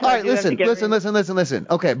 listen.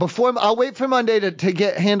 Okay, I'll wait for Monday to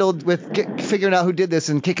get handled with figuring out who did this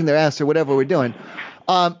and kicking their ass or whatever we're doing.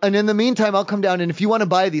 And in the meantime, I'll come down, and if you want to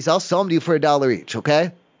buy these, I'll sell them to you for $1 each,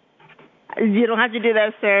 okay? You don't have to do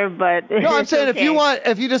that, sir, but no, I'm saying okay. if you want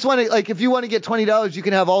to get $20, you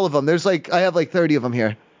can have all of them. I have like 30 of them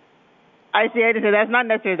here. I see. That's not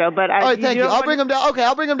necessary though. But all right, thank you. I'll bring them down. Okay,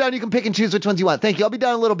 I'll bring them down. You can pick and choose which ones you want. Thank you. I'll be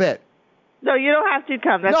down in a little bit. No, you don't have to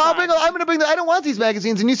come. That's I'm going to bring them. I don't want these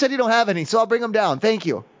magazines, and you said you don't have any, so I'll bring them down. Thank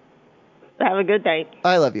you. Have a good day.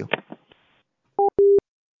 I love you.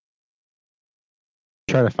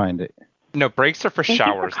 Try to find it. No, breaks are for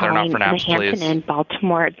showers. They're not for naps, the Hampton please. Inn,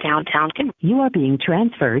 Baltimore downtown. You are being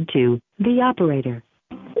transferred to the operator.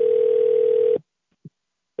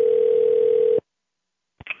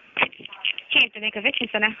 Hampton Inn Convention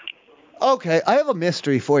Center. Okay, I have a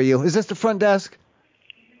mystery for you. Is this the front desk?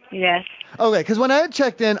 Yes. Okay, because when I had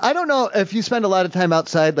checked in, I don't know if you spend a lot of time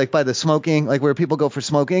outside, like by the smoking, like where people go for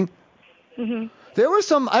smoking. Mm-hmm. There were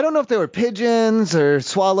some, I don't know if they were pigeons or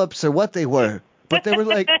swallops or what they were, but they were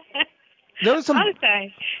like, there was some. I'm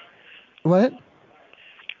sorry. What?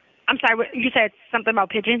 I'm sorry, you said something about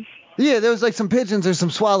pigeons? Yeah, there was like some pigeons or some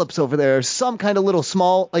swallops over there, or some kind of little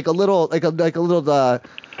small, like a little,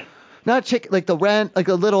 not chicken, like the wren, like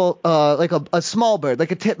a little, like a small bird,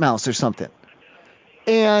 like a titmouse or something.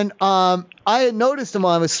 And I had noticed them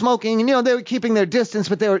while I was smoking, and they were keeping their distance,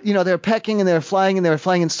 but they were pecking and they were flying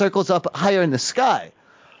in circles up higher in the sky.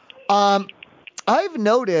 I've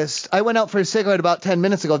noticed, I went out for a cigarette about 10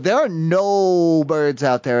 minutes ago. There are no birds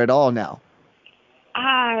out there at all now.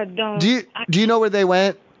 I don't. Do you know where they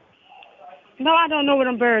went? No, I don't know where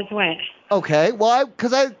them birds went. Okay, well,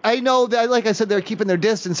 because I know that, like I said, they're keeping their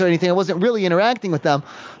distance or anything. I wasn't really interacting with them,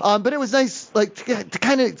 but it was nice, like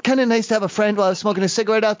kind of nice to have a friend while I was smoking a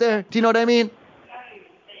cigarette out there. Do you know what I mean?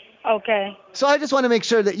 Okay. So I just want to make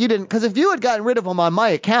sure that you didn't, because if you had gotten rid of them on my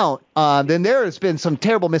account, then there has been some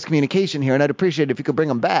terrible miscommunication here, and I'd appreciate it if you could bring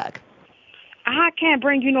them back. I can't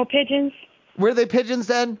bring you no pigeons. Were they pigeons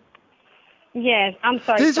then? Yes, I'm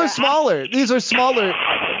sorry. These are smaller. These are smaller,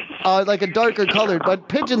 like a darker colored, but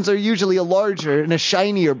pigeons are usually a larger and a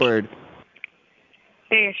shinier bird.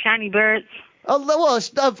 They're shiny birds. Well,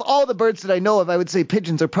 of all the birds that I know of, I would say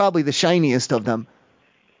pigeons are probably the shiniest of them.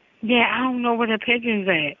 Yeah, I don't know where the pigeons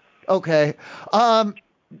at. Okay.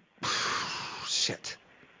 Shit.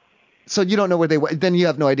 So you don't know where they went. Then you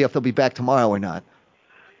have no idea if they'll be back tomorrow or not.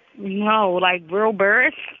 No, like real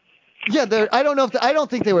birds? Yeah, I don't know if I don't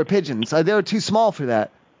think they were pigeons. They were too small for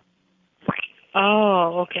that.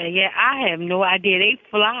 Oh, okay. Yeah, I have no idea. They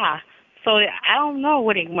fly, so I don't know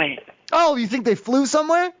where they went. Oh, you think they flew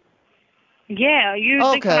somewhere? Yeah, you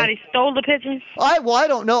think somebody stole the pigeons? I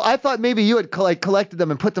don't know. I thought maybe you had collected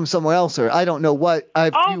them and put them somewhere else, or I don't know what.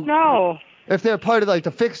 No. If they're part of like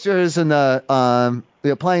the fixtures and the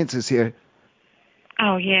appliances here.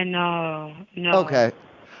 Oh yeah, no.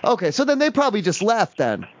 Okay. So then they probably just left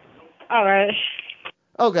then. All right.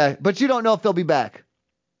 Okay, but you don't know if they'll be back.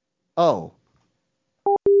 Oh.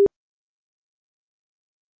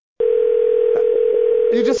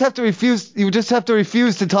 You just have to refuse. You just have to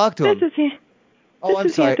refuse to talk to him. This is he. Oh, I'm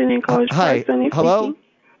sorry. Hi. Hello.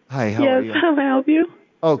 Hi. How are you? Yes. How may I help you?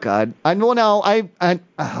 Oh God.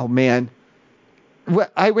 Oh man.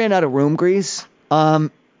 I ran out of room grease. Do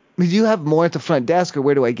you have more at the front desk, or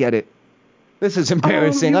where do I get it? This is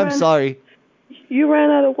embarrassing. I'm sorry. You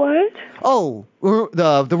ran out of what? Oh,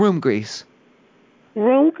 the room grease.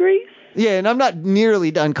 Room grease? Yeah, and I'm not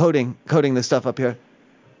nearly done coating this stuff up here.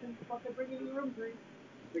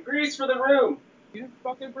 The grease for the room. You didn't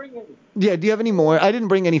fucking bring any. Yeah, do you have any more? I didn't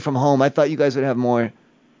bring any from home. I thought you guys would have more.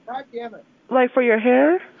 God damn it. Like for your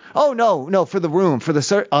hair? Oh, no, for the room, for the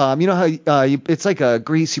you know how it's like a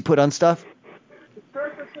grease you put on stuff? The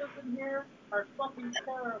surfaces in here are fucking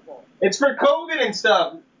terrible. It's for COVID and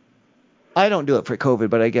stuff. I don't do it for COVID,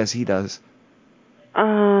 but I guess he does.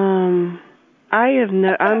 I'm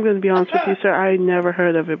going to be honest with you, sir. I never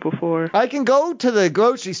heard of it before. I can go to the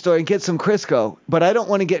grocery store and get some Crisco, but I don't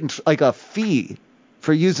want to get like a fee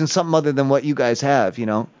for using something other than what you guys have, you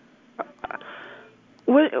know?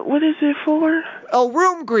 What is it for? Oh,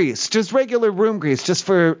 room grease. Just regular room grease. Just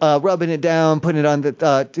for rubbing it down, putting it on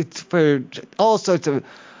it's for all sorts of...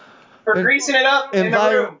 For greasing it up in the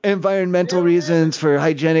room. Environmental reasons, for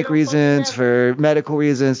hygienic reasons, for medical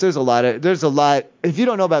reasons. There's a lot. If you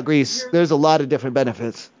don't know about grease, there's a lot of different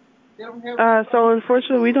benefits. So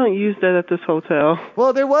unfortunately, we don't use that at this hotel.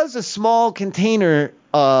 Well, there was a small container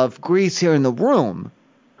of grease here in the room.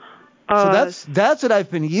 So that's what I've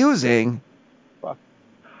been using.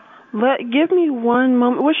 Give me one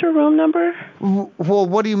moment. What's your room number? Well,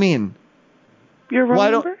 what do you mean? Your room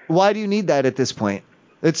number? Why do you need that at this point?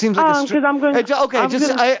 It seems like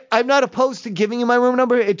I'm not opposed to giving you my room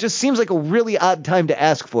number. It just seems like a really odd time to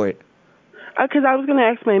ask for it. Because I was going to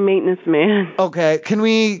ask my maintenance man. Okay,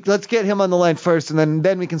 let's get him on the line first, and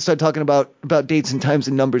then we can start talking about dates and times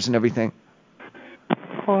and numbers and everything.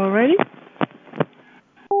 Alrighty.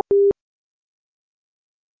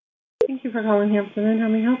 Thank you for calling Hampton Inn. How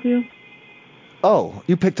may I help you? Oh,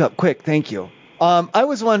 you picked up quick. Thank you. I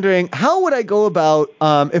was wondering, how would I go about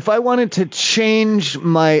if I wanted to change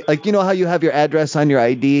my, like, you know how you have your address on your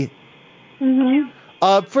ID?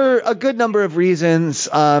 Mm-hmm. For a good number of reasons,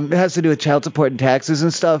 it has to do with child support and taxes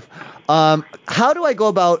and stuff. How do I go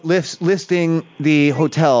about listing the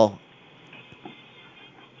hotel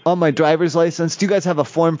on my driver's license? Do you guys have a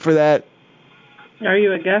form for that? Are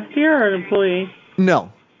you a guest here or an employee?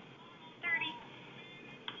 No.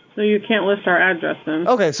 So you can't list our address then.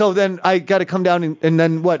 Okay, so then I got to come down and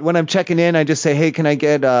then what? When I'm checking in, I just say, hey, can I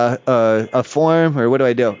get a form, or what do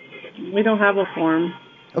I do? We don't have a form.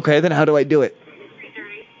 Okay, then how do I do it?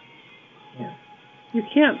 You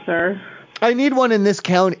can't, sir. I need one in this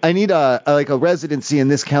county. I need a residency in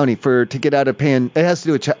this county to get out of paying. It has to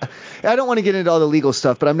do with. I don't want to get into all the legal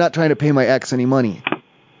stuff, but I'm not trying to pay my ex any money.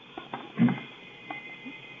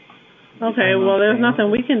 Okay, well, there's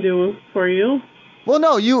nothing we can do for you. Well,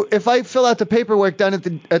 no, if I fill out the paperwork down at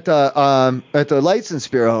the license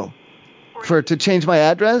bureau to change my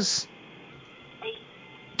address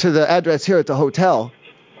to the address here at the hotel,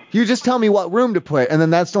 you just tell me what room to put, and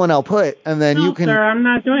then that's the one I'll put, and then you can... No, sir, I'm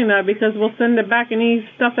not doing that because we'll send it back. Any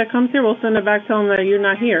stuff that comes here, we'll send it back telling them that you're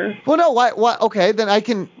not here. Well, no, why? Okay, then I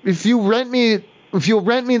can... If you rent me if you'll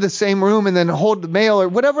rent me the same room and then hold the mail or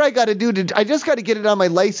whatever I got to do, I just got to get it on my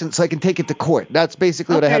license so I can take it to court. That's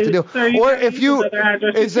basically what I have to do. Sir, Or if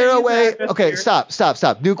is there a way? Okay, stop.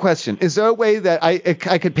 New question. Is there a way that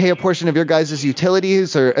I could pay a portion of your guys'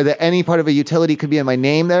 utilities, or that any part of a utility could be in my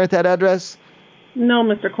name there at that address? No,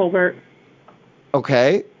 Mr. Colbert.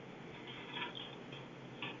 Okay.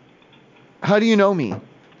 How do you know me?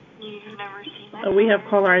 You've never seen that? We have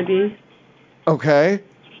caller ID. Okay.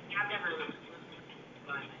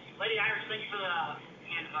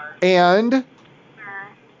 And? Of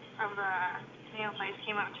the nail place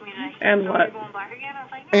came up to me today. And what? Going black again? I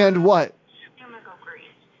was like, And what? I'm gonna go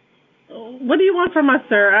grease. What do you want from us,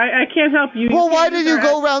 sir? I can't help you. Well, why did you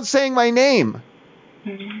go around saying my name?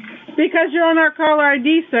 Because you're on our caller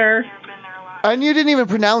ID, sir. And you didn't even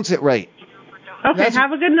pronounce it right. Okay,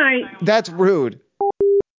 have a good night. That's rude.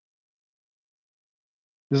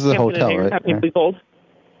 This is a hotel, right? Have you please hold?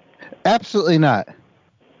 Absolutely not.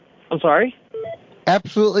 I'm sorry?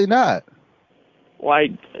 Absolutely not. Why?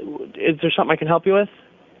 Is there something I can help you with?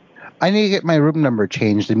 I need to get my room number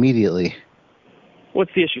changed immediately.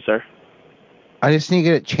 What's the issue, sir? I just need to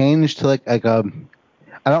get it changed to like I don't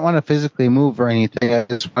want to physically move or anything. I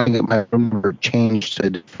just want to get my room number changed to a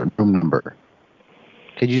different room number.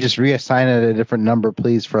 Could you just reassign it a different number,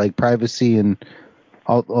 please, for like privacy and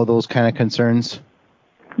all those kind of concerns?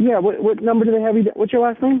 Yeah. What number do they have you? What's your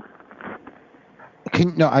last name?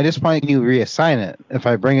 I just want you to reassign it.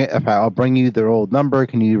 I'll bring you their old number,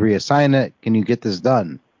 can you reassign it? Can you get this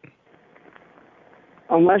done?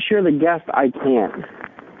 Unless you're the guest, I can't.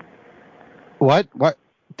 What?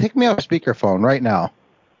 Take me off speakerphone right now.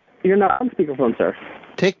 You're not on speakerphone, sir.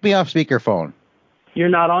 Take me off speakerphone. You're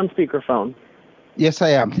not on speakerphone. Yes, I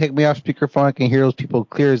am. Take me off speakerphone. I can hear those people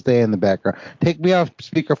clear as day in the background. Take me off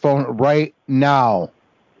speakerphone right now.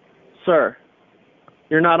 Sir,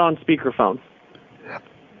 you're not on speakerphone.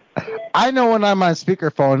 I know when I'm on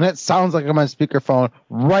speakerphone, and it sounds like I'm on speakerphone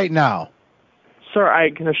right now. Sir,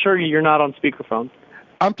 I can assure you you're not on speakerphone.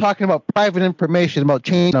 I'm talking about private information about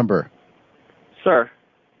change number. Sir,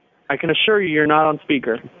 I can assure you you're not on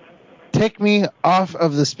speaker. Take me off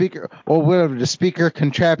of the speaker, or whatever, the speaker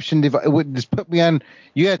contraption device. Just put me on.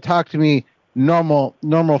 You got to talk to me normal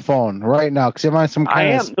phone right now, because I'm on some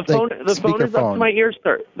kind of The phone is up to my ear,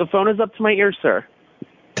 sir. The phone is up to my ear, sir.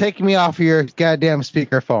 Take me off of your goddamn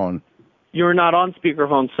speakerphone. You're not on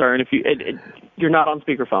speakerphone, sir, and if you're not on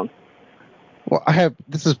speakerphone. Well,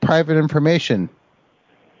 this is private information.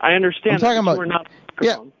 I understand. I'm talking about. We're not.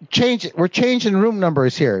 Yeah, change it. We're changing room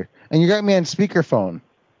numbers here, and you got me on speakerphone.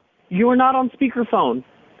 You are not on speakerphone.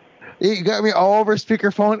 You got me all over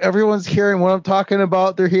speakerphone. Everyone's hearing what I'm talking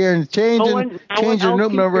about. They're hearing changing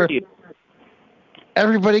room number.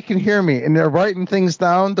 Everybody can hear me, and they're writing things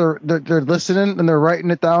down. They're listening, and they're writing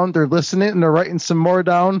it down. They're listening, and they're writing some more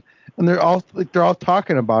down, and they're all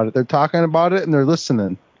talking about it. They're talking about it, and they're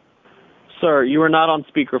listening. Sir, you are not on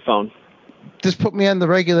speakerphone. Just put me on the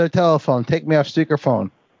regular telephone. Take me off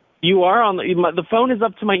speakerphone. You are on the phone is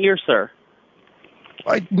up to my ear, sir.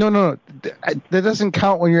 No. That doesn't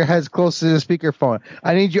count when your head's close to the speakerphone.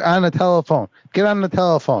 I need you on the telephone. Get on the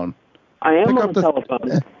telephone. I am on the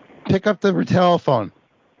telephone. Pick up the telephone.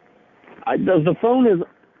 The phone is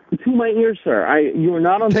to my ear, sir. You are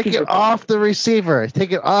not on speakerphone. Take it off the receiver.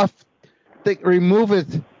 Take it off. Remove it.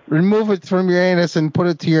 Remove it from your anus and put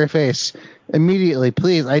it to your face immediately,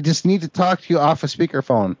 please. I just need to talk to you off a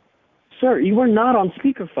speakerphone. Sir, you are not on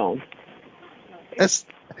speakerphone. It's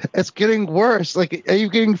getting worse. Like, are you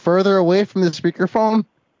getting further away from the speakerphone?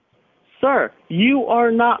 Sir, you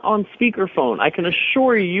are not on speakerphone. I can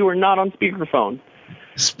assure you are not on speakerphone.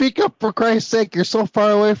 Speak up, for Christ's sake. You're so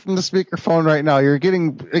far away from the speakerphone right now.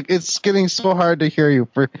 It's getting so hard to hear you.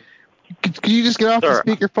 Can you just get off the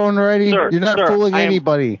speakerphone already? Sir, You're not fooling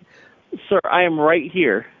anybody. Sir, I am right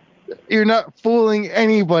here. You're not fooling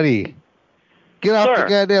anybody. Get off the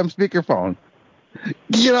goddamn speakerphone.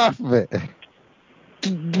 Get off of it.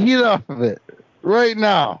 Get off of it. Right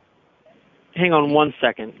now. Hang on 1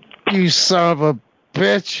 second. You son of a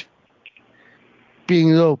bitch.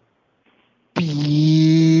 Being a little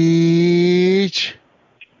bitch.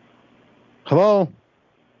 Hello?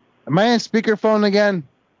 Am I on speakerphone again?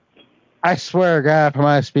 I swear to God, if I'm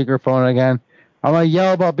on speakerphone again, I'm going to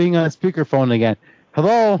yell about being on speakerphone again.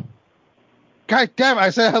 Hello? God damn it,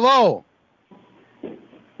 I said hello.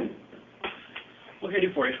 What can I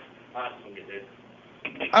do for you?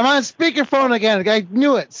 I'm on speakerphone again. I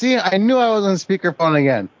knew it. See, I knew I was on speakerphone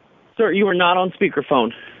again. Sir, you are not on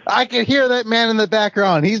speakerphone. I can hear that man in the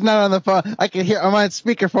background. He's not on the phone. I can hear. I'm on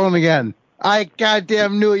speakerphone again. I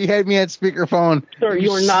goddamn knew it. You had me on speakerphone. Sir,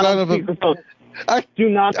 you are not on speakerphone. Do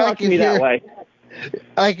not talk to me that way.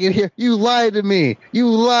 I can hear you lied to me. You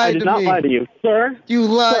lied to me. I did not lie to you, sir. You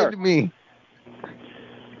lied to me.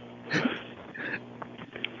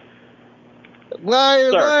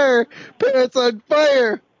 Liar, liar. Pants on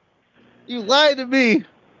fire. You lied to me.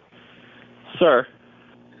 Sir.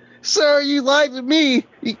 Sir, you lied to me.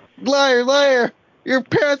 You liar, liar. Your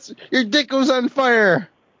dick was on fire.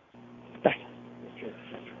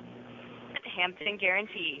 Hampton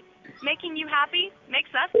Guarantee. Making you happy makes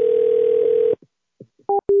us.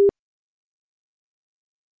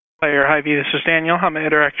 Player Hy-Vee, this is Daniel. How may I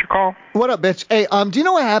direct your call? What up, bitch? Hey, do you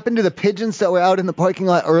know what happened to the pigeons that were out in the parking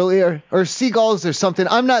lot earlier? Or seagulls or something?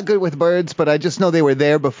 I'm not good with birds, but I just know they were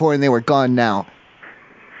there before and they were gone now.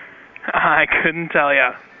 I couldn't tell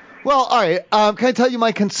ya. Well, all right. Can I tell you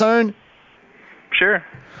my concern? Sure.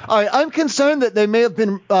 All right. I'm concerned that they may have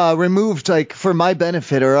been removed, like, for my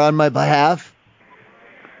benefit or on my behalf.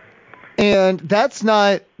 And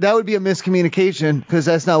that would be a miscommunication because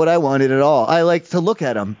that's not what I wanted at all. I like to look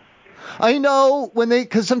at them. I know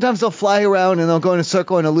because sometimes they'll fly around and they'll go in a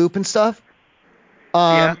circle in a loop and stuff.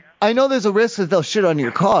 I know there's a risk that they'll shit on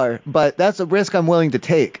your car, but that's a risk I'm willing to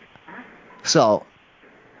take. So,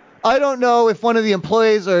 I don't know if one of the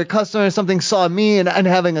employees or a customer or something saw me and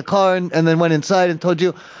having a car and then went inside and told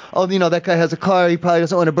you, oh, that guy has a car, he probably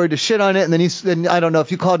doesn't want a bird to shit on it, and then I don't know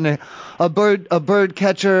if you called a bird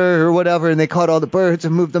catcher or whatever, and they caught all the birds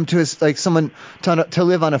and moved them to someone to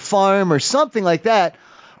live on a farm or something like that.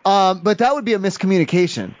 But that would be a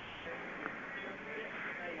miscommunication.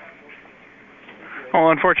 Well,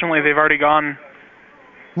 unfortunately, they've already gone.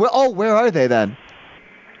 Well, where are they then?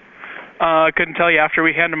 I couldn't tell you after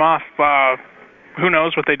we hand them off. Who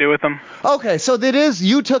knows what they do with them? Okay, so that is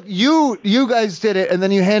you guys did it, and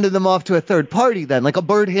then you handed them off to a third party then, like a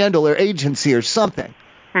bird handler agency or something.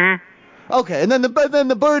 Mm-hmm. Okay, and then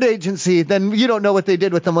the bird agency, then you don't know what they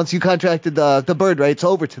did with them once you contracted the bird rights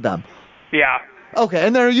over to them. Yeah. Okay,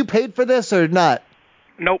 and then are you paid for this or not?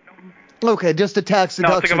 Nope. Okay, just a tax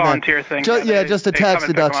deduction. No, it's like a volunteer thing. Just a tax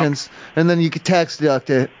deductions, and then you could tax deduct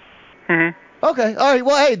it. Mm-hmm. Okay, all right.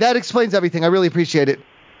 Well, hey, that explains everything. I really appreciate it.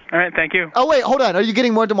 All right, thank you. Oh, wait, hold on. Are you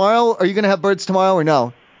getting more tomorrow? Are you going to have birds tomorrow or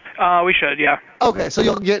no? We should, yeah. Okay, so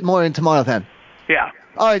you'll get more in tomorrow then. Yeah.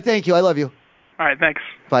 All right, thank you. I love you. All right, thanks.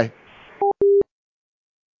 Bye.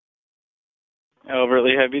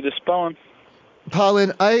 Overly heavy to Spellin.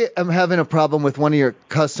 Paulin, I am having a problem with one of your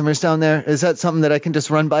customers down there. Is that something that I can just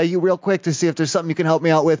run by you real quick to see if there's something you can help me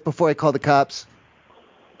out with before I call the cops?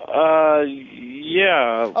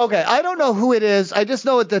 Yeah. Okay, I don't know who it is. I just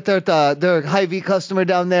know that they're a Hy-Vee customer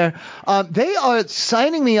down there. They are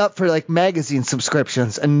signing me up for like magazine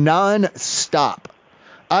subscriptions and non-stop.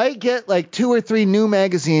 I get like 2 or 3 new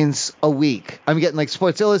magazines a week. I'm getting like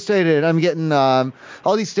Sports Illustrated. I'm getting all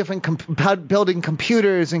these different building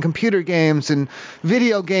computers and computer games and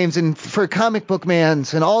video games and for comic book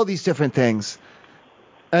mans and all these different things.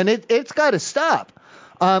 And it's got to stop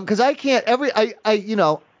because I can't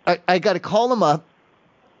I got to call them up.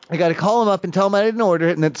 I got to call them up and tell them I didn't order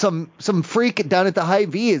it, and that some freak down at the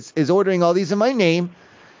Hy-Vee is ordering all these in my name.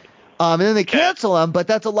 And then they cancel them, but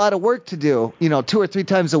that's a lot of work to do, 2 or 3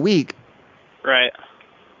 times a week. Right.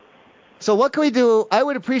 So what can we do? I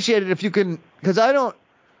would appreciate it if you can, because I'm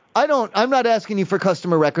not asking you for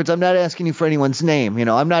customer records. I'm not asking you for anyone's name.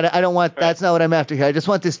 That's not what I'm after here. I just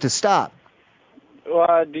want this to stop.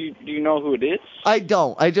 Do you know who it is? I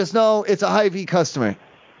don't. I just know it's a Hy-Vee customer.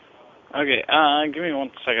 Okay, give me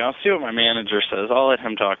 1 second. I'll see what my manager says. I'll let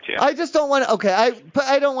him talk to you. I just don't want to. Okay,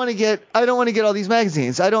 I don't want to get all these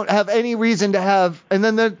magazines. I don't have any reason to have. And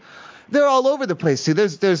then they're all over the place too.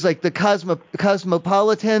 There's like the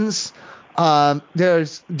Cosmopolitans.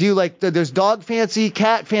 There's Dog Fancy,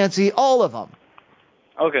 Cat Fancy, all of them.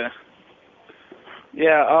 Okay.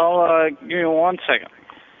 Yeah, I'll give me 1 second.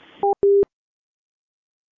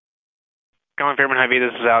 Calling Fairman Hy-Vee,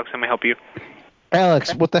 this is Alex. How may I help you?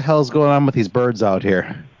 Alex, what the hell's going on with these birds out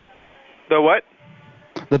here? The what?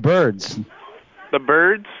 The birds. The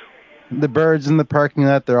birds? The birds in the parking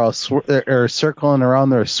lot, they're all they're circling around,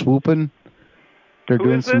 they're swooping. They're Who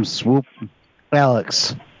doing some swoop.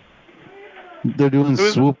 Alex. They're doing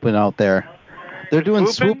swooping out there. They're doing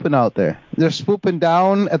swooping out there. They're swooping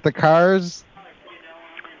down at the cars.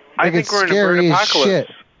 I think we're in a bird apocalypse. Shit.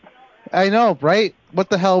 I know, right? What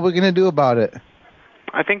the hell are we going to do about it?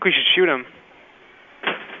 I think we should shoot them.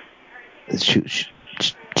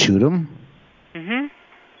 Shoot them? Mm-hmm.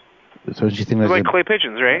 So don't you think they're like clay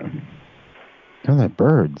pigeons, right? No, they're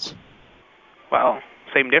birds. Well,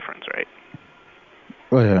 same difference, right?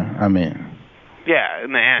 Well, yeah, I mean... Yeah,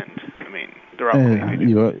 in the end. I mean, they're all clay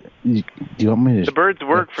pigeons. You want me to... The birds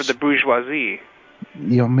work for the bourgeoisie.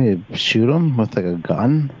 You want me to shoot them with like a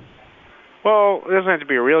gun? Well, it doesn't have to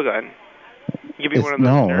be a real gun. It could be one of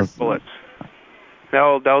those Nerf bullets.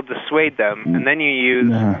 They'll dissuade them, and then you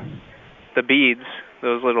use the beads,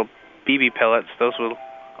 those little BB pellets. Those will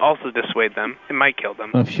also dissuade them. It might kill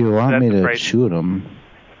them. If you want me to shoot them.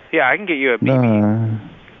 Yeah, I can get you a BB.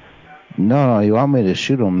 No, you want me to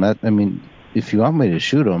shoot them. If you want me to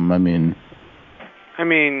shoot them, I wouldn't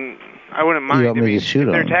mind. You want me to shoot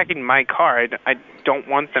if they're them? attacking my car, I don't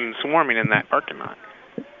want them swarming in that parking lot.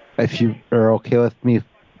 If you are okay with me,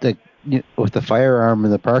 with the firearm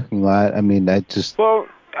in the parking lot, I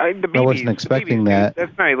wasn't expecting that.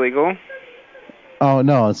 That's not illegal. Oh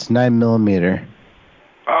no, it's 9mm.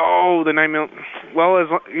 Oh, the 9mm. Well,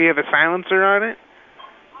 you have a silencer on it?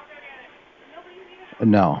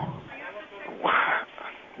 No.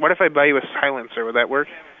 What if I buy you a silencer? Would that work?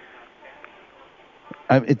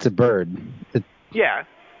 It's a bird. Yeah.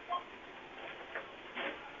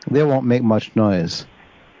 They won't make much noise.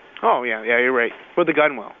 Oh, yeah, you're right. But the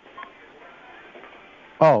gun will.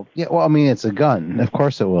 Oh, yeah, well, it's a gun. Of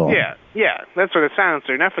course it will. Yeah, that's for the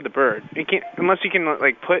silencer, not for the bird. You can't, unless you can,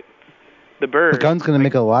 put the bird... The gun's going to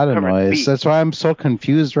make a lot of noise. That's why I'm so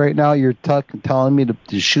confused right now. You're telling me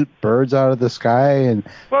to shoot birds out of the sky, and...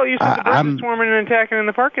 Well, you said the birds are swarming and attacking in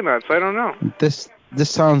the parking lot, so I don't know. This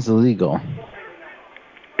sounds illegal.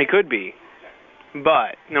 It could be,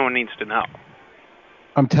 but no one needs to know.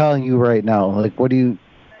 I'm telling you right now, what are you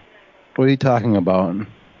talking about?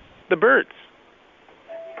 The birds.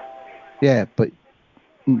 Yeah, but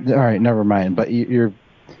all right, never mind. But you're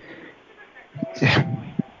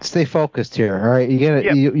stay focused here. All right,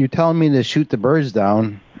 you're telling me to shoot the birds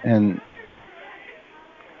down, and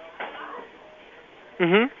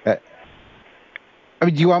do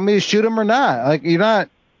you want me to shoot them or not? You're not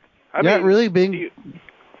really being.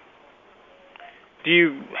 Do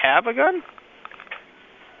you have a gun?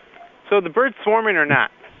 So the birds swarming or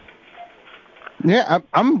not? Yeah,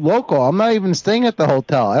 I'm local. I'm not even staying at the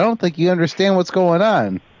hotel. I don't think you understand what's going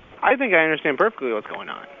on. I think I understand perfectly what's going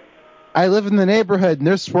on. I live in the neighborhood, and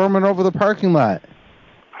they're swarming over the parking lot.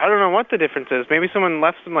 I don't know what the difference is. Maybe someone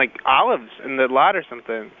left some, olives in the lot or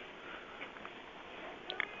something.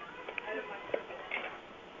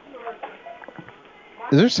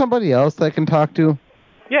 Is there somebody else that I can talk to?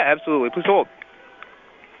 Yeah, absolutely. Please hold.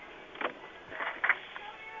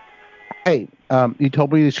 Hey, you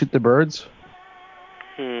told me to shoot the birds?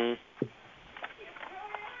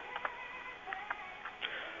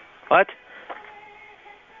 What?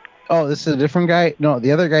 Oh, this is a different guy? No,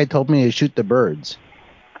 the other guy told me to shoot the birds.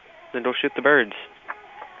 Then don't shoot the birds.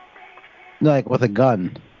 With a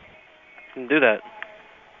gun. Do that.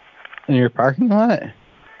 In your parking lot?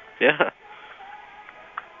 Yeah.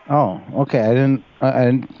 Oh, okay. I didn't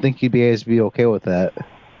think you'd be okay with that.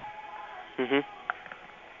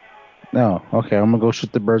 No, okay. I'm gonna go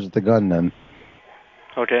shoot the birds with the gun then.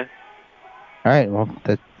 Okay. All right. Well,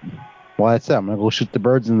 that's it. I'm gonna go shoot the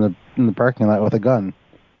birds in the parking lot with a gun.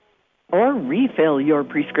 Or refill your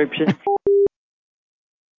prescription.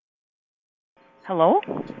 Hello?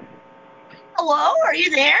 Hello, are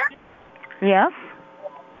you there? Yes.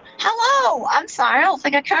 Hello, I'm sorry, I don't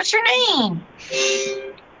think I caught your name.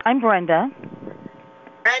 I'm Brenda.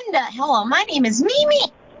 Brenda, hello, my name is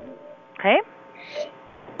Mimi. Okay.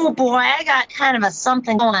 Oh boy, I got kind of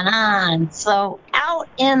something going on. So out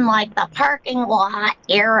in the parking lot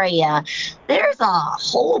area, there's a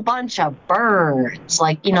whole bunch of birds.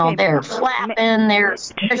 They're flapping, they're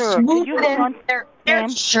swooping, they're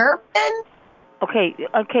chirping. Okay.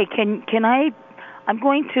 Can I'm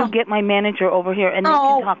going to get my manager over here and they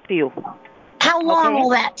can talk to you. How long will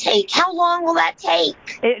that take?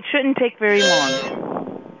 It shouldn't take very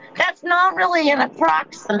long. That's not really an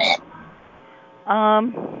approximate.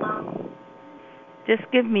 Just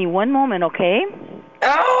give me one moment, okay?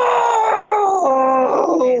 Oh!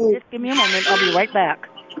 Okay, just give me a moment. I'll be right back.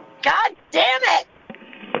 God damn it!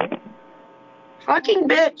 Fucking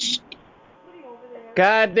bitch.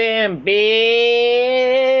 Goddamn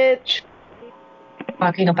bitch.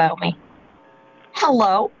 Talking about me.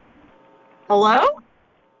 Hello? I'm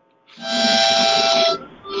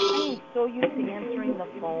so used to answering the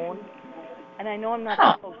phone, and I know I'm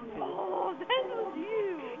not supposed to. Oh, that was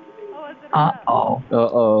you.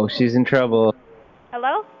 Uh-oh, she's in trouble.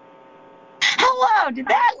 Hello? Hello, did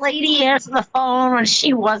that lady answer the phone when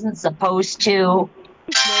she wasn't supposed to?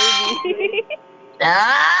 Maybe.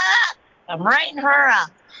 I'm writing her up.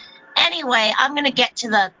 Anyway, I'm going to get to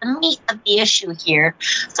the meat of the issue here.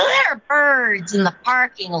 So there are birds in the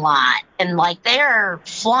parking lot, and they're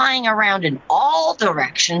flying around in all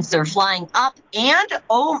directions. They're flying up and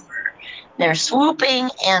over. they're swooping,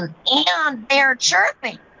 and they're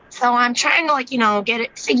chirping. So I'm trying to get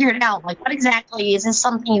it figured out. Like, what exactly is this?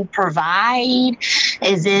 Something you provide?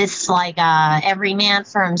 Is this like every man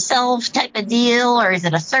for himself type of deal, or is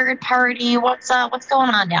it a third party? What's going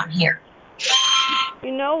on down here?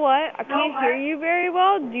 You know what? I can't hear you very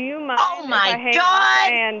well. Do you mind Oh my if I hang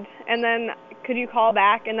God! up and then could you call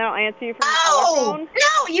back and then I'll answer you from the other phone?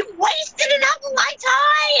 No, you wasted enough of my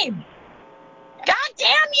time! God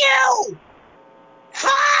damn you!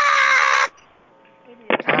 Fuck!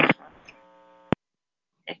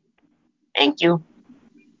 Thank you.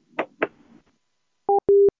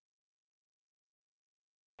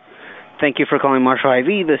 Thank you for calling Marshall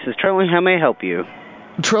IV. This is Charlie. How may I help you?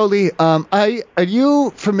 Trolley, are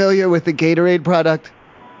you familiar with the Gatorade product?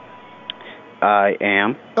 I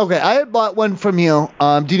am. Okay, I had bought one from you.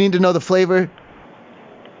 Do you need to know the flavor?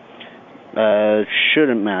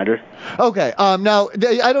 Shouldn't matter. Okay. Now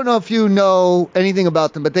I don't know if you know anything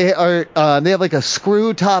about them, but they have like a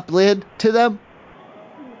screw top lid to them.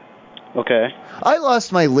 Okay. I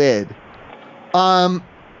lost my lid. Do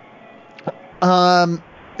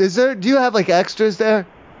you have like extras there?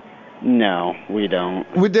 No, we don't.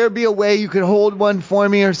 Would there be a way you could hold one for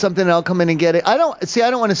me or something and I'll come in and get it? I don't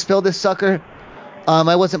want to spill this sucker.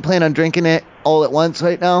 I wasn't planning on drinking it all at once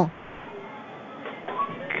right now.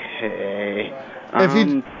 Okay. If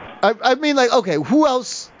you, I mean, like, okay, who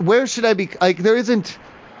else? Where should I be? Like, there isn't.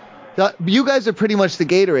 You guys are pretty much the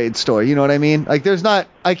Gatorade store. You know what I mean? Like, there's not.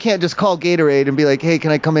 I can't just call Gatorade and be like, hey, can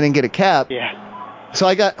I come in and get a cap? Yeah.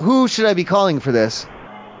 So who should I be calling for this?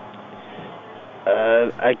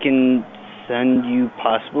 I can send you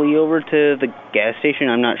possibly over to the gas station.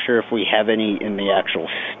 I'm not sure if we have any in the actual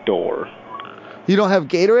store. You don't have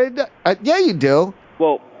Gatorade? Yeah, you do.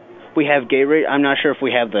 Well, we have Gatorade. I'm not sure if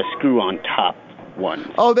we have the screw on top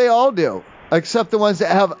one. Oh, they all do, except the ones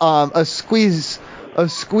that have a squeeze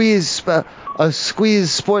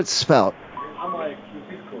sports spout.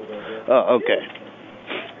 Oh, okay.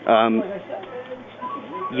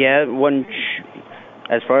 Yeah,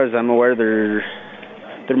 as far as I'm aware,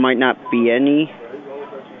 there might not be any,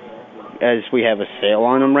 as we have a sale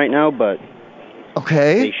on them right now, but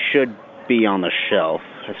okay, they should be on the shelf.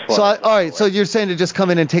 All right, so you're saying to just come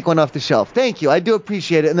in and take one off the shelf. Thank you, I do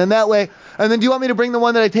appreciate it. And then that way, do you want me to bring the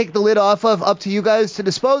one that I take the lid off of up to you guys to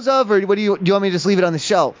dispose of, or do you want me to just leave it on the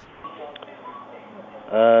shelf?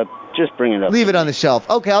 Just bring it up. Leave it on the shelf.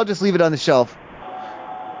 Okay, I'll just leave it on the shelf.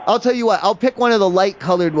 I'll tell you what, I'll pick one of the light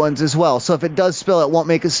colored ones as well, so if it does spill, it won't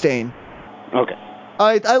make a stain. Okay. All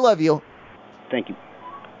right, I love you. Thank you.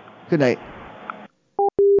 Good night.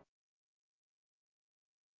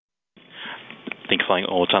 Thanks for calling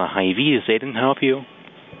Old on a Hy-Vee. Is Aiden help you?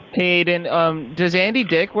 Hey, Aiden, does Andy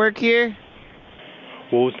Dick work here?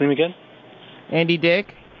 What was his name again? Andy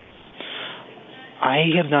Dick? I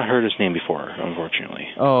have not heard his name before, unfortunately.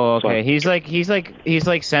 Oh, okay. So he's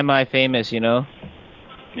like semi-famous, you know?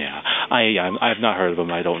 Yeah, I've not heard of him.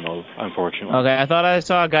 I don't know, unfortunately. Okay, I thought I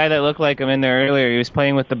saw a guy that looked like him in there earlier. He was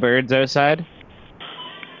playing with the birds outside.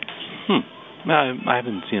 I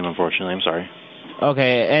haven't seen him, unfortunately. I'm sorry.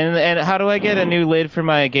 Okay, and how do I get a new lid for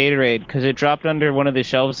my Gatorade? Because it dropped under one of the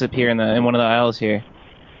shelves up here in one of the aisles here.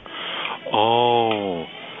 Oh,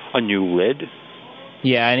 a new lid?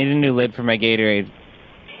 Yeah, I need a new lid for my Gatorade.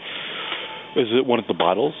 Is it one of the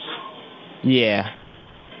bottles? Yeah.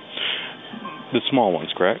 The small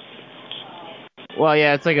ones, correct? Well,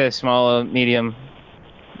 yeah, it's like a small, medium,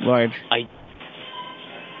 large.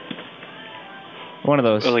 One of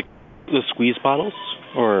those. Like the squeeze bottles,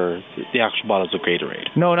 or the actual bottles of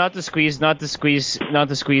Gatorade? No, not the squeeze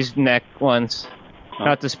neck ones. Oh.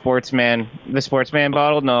 Not the sportsman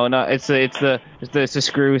bottle. No, it's the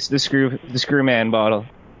screw man bottle.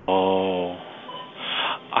 Oh.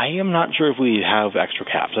 I am not sure if we have extra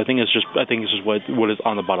caps. I think it's just what is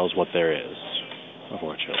on the bottle is what there is,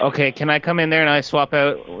 unfortunately. Okay, can I come in there and I swap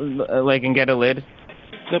out and get a lid?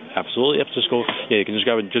 Yep, absolutely. Yep, just go. Yeah, you can just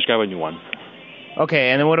grab a new one.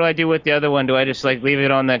 Okay, and then what do I do with the other one? Do I just leave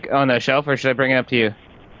it on the shelf, or should I bring it up to you?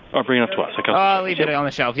 Or bring it up to us. I'll leave it on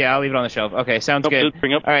the shelf. Yeah, I'll leave it on the shelf. Okay, sounds good.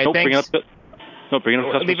 Bring up. All right, thanks. Bring it up to customer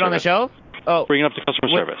service. Leave it on the shelf. Oh. Bring it up to customer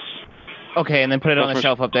service. Okay, and then put it on the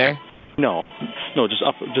shelf up there. No, just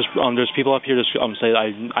up. There's people up here. Just say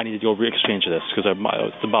I need to go exchange this because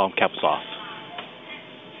the bottom cap is off.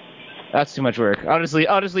 That's too much work. I'll just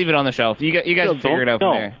leave it on the shelf. You guys can figure it out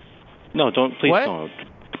from there. No, don't. Please what? don't.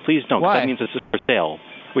 Please don't. Why? That means it's for sale.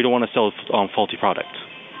 We don't want to sell faulty product.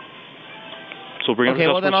 So bring okay,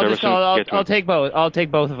 up well then I'll take both. I'll take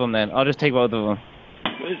both of them then. I'll just take both of them.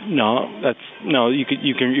 No,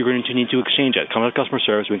 you're going to need to exchange it. Come to customer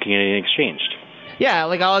service. We can get it exchanged. Yeah,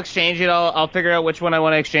 like I'll exchange it. I'll figure out which one I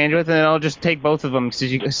want to exchange with, and then I'll just take both of them so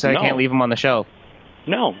I can't leave them on the shelf.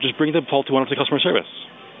 No, just bring the faulty one up to customer service.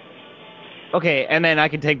 Okay, and then I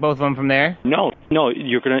can take both of them from there? No,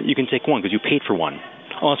 you can take one because you paid for one.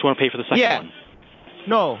 Unless you want to pay for the second one.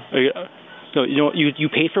 No. No, you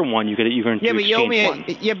paid for one. You're going to exchange one.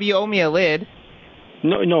 Yeah, but you owe me a lid.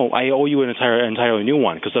 No, I owe you an entirely new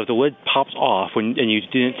one because if the lid pops off and you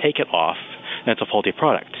didn't take it off, that's a faulty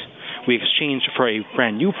product. We exchange for a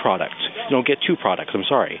brand new product. You don't get two products. I'm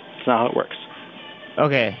sorry. That's not how it works.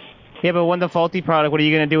 Okay. Yeah, but when the faulty product, what are you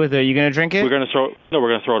going to do with it? Are you going to drink it? We're going to throw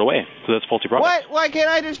it away because it's faulty product. What? Why can't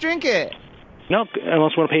I just drink it? No,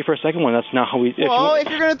 unless you want to pay for a second one. That's not how we... If you're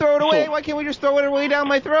going to throw it away, why can't we just throw it away down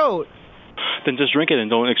my throat? Then just drink it and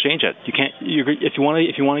don't exchange it. You can't. If you want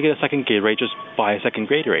to get a second Gatorade, just buy a second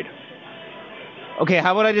Gatorade. Okay,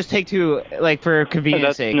 how about I just take two, like for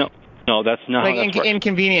convenience sake? No, that's not like how that works.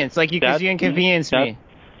 Inconvenience, like because you inconvenience me.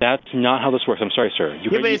 That's not how this works. I'm sorry, sir.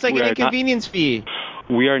 But it's like an inconvenience fee.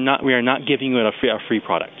 We are not giving you a free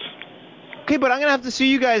product. Okay, but I'm gonna have to sue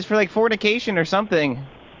you guys for like fornication or something.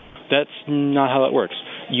 That's not how that works.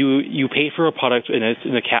 You paid for a product and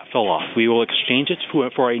the cap fell off. We will exchange it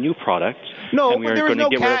for a new product. No, but there was no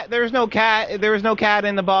cat. There was no cat. There was no cat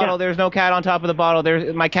in the bottle. Yeah. There was no cat on top of the bottle.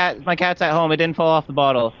 My cat's at home. It didn't fall off the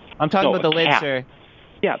bottle. I'm talking about the lid, sir.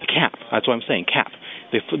 Yeah, the cap. That's what I'm saying. Cap.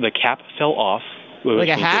 The cap fell off. Like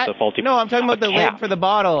a hat? No, I'm talking about the lid for the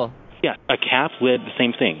bottle. Yeah, a cap, lid, the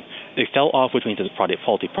same thing. They fell off, which means it's a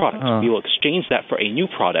faulty product. We will exchange that for a new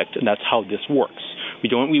product, and that's how this works. We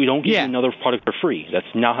don't give you another product for free. That's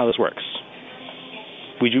not how this works.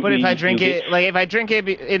 If I drink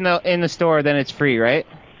it in the store, then it's free, right?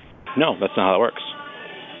 No, that's not how it works.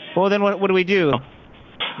 Well, then what do we do?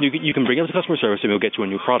 You can bring it up to customer service, and we'll get you a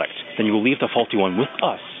new product. Then you will leave the faulty one with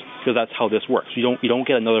us, because that's how this works. You don't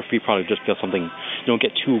get another free product just because something. You don't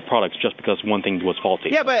get two products just because one thing was faulty.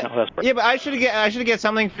 Yeah, but I should get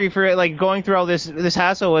something free for like going through all this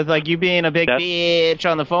hassle with like you being a big bitch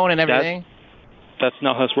on the phone and everything. That's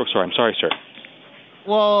not how this works, sir. I'm sorry, sir.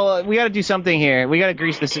 Well, we got to do something here. We got to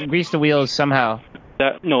grease the wheels somehow.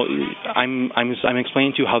 I'm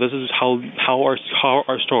explaining to you how this is how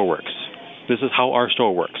our store works. This is how our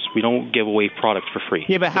store works. We don't give away products for free.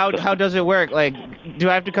 Yeah, but how does it work? Like,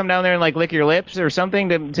 do I have to come down there and like lick your lips or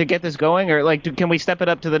something to get this going, or like can we step it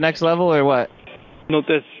up to the next level or what? No,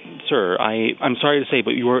 sir. I'm sorry to say,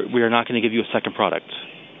 but we are not going to give you a second product.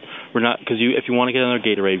 We're not, because if you want to get another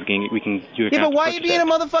Gatorade, we can. Yeah, but why are you being a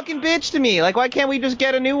motherfucking bitch to me? Like, why can't we just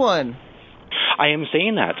get a new one? I am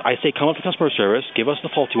saying that. I say come up to customer service, give us the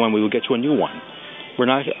faulty one, we will get you a new one.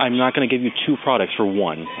 I'm not going to give you two products for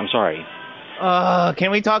one. I'm sorry.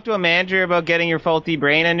 Can we talk to a manager about getting your faulty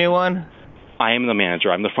brain a new one? I am the manager.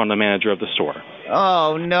 I'm the front manager of the store.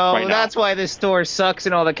 Oh, no. That's why this store sucks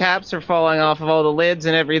and all the caps are falling off of all the lids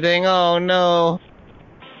and everything. Oh, no.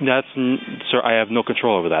 Sir, I have no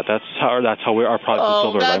control over that. That's how our product is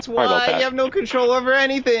delivered. That's why you have no control over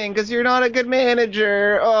anything, because you're not a good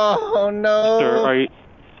manager. Oh, no. Sir,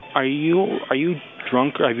 are you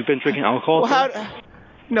drunk? Or have you been drinking alcohol?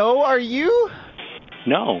 No, are you?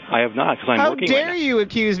 No, I have not, because I'm working right now. How dare you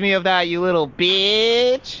accuse me of that, you little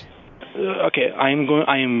bitch? Okay, I'm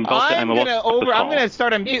gonna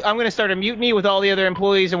start a mutiny with all the other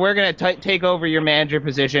employees, and we're gonna take over your manager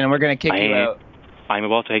position, and we're gonna kick you out. I'm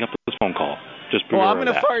about to hang up this phone call.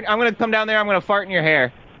 I'm gonna come down there. I'm gonna fart in your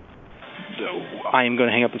hair. I am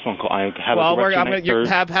gonna hang up this phone call.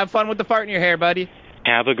 Have fun with the fart in your hair, buddy.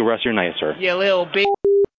 Have a good rest of your night, sir. You little bitch.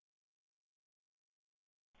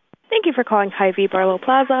 Thank you for calling Hy-Vee Barlow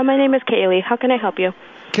Plaza. My name is Kaylee. How can I help you?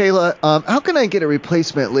 Kayla, how can I get a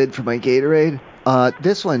replacement lid for my Gatorade?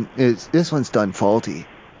 This one's done faulty.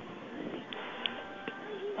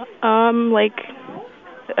 Like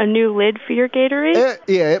a new lid for your Gatorade?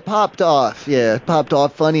 It popped off. Yeah, it popped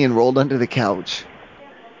off funny and rolled under the couch.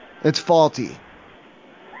 It's faulty.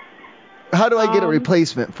 How do I get a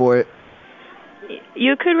replacement for it?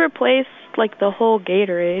 You could replace like the whole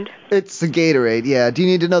Gatorade. It's the Gatorade, yeah. Do you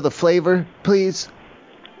need to know the flavor, please?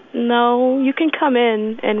 No, you can come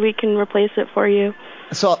in and we can replace it for you.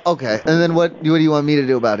 So, okay. And then what do you want me to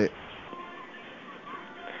do about it?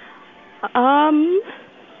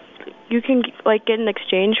 You can like get an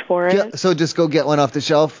exchange for it. Yeah, so just go get one off the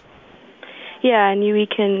shelf? Yeah, and we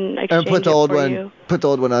can exchange and put the old one. You. Put the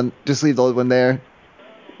old one on. Just leave the old one there.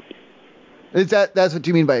 That's what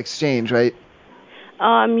you mean by exchange, right?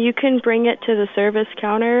 You can bring it to the service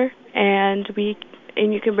counter, and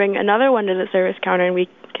you can bring another one to the service counter, and we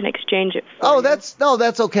can exchange it for you.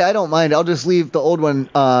 That's okay. I don't mind. I'll just leave the old one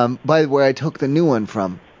by where I took the new one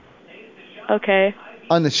from. Okay.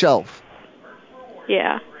 On the shelf.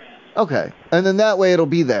 Yeah. Okay. And then that way it'll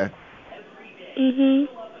be there.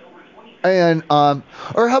 And,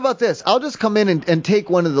 or how about this? I'll just come in and take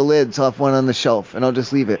one of the lids off one on the shelf, and I'll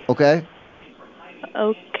just leave it, okay?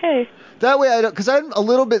 Okay. That way I don't, because I'm a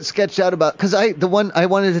little bit sketched out about, because the one I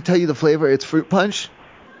wanted to tell you the flavor, it's fruit punch.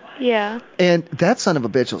 Yeah. And that son of a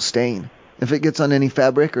bitch will stain if it gets on any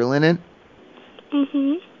fabric or linen.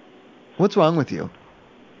 What's wrong with you?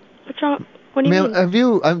 What's wrong? What do you mean? Have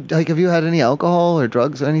you had any alcohol or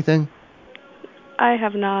drugs or anything? I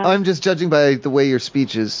have not. I'm just judging by the way your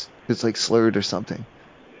speech is. It's like slurred or something.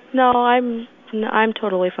 No, I'm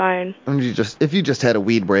totally fine. If you just had a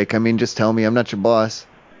weed break, I mean, just tell me. I'm not your boss.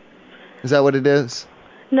 Is that what it is?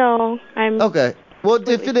 No, I'm. Okay. Well,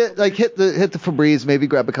 if it is, like, hit the Febreze, maybe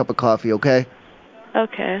grab a cup of coffee, okay?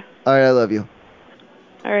 Okay. All right, I love you.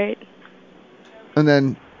 All right. And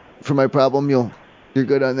then for my problem, you're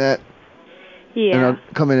good on that. Yeah. And I'll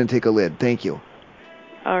come in and take a lid. Thank you.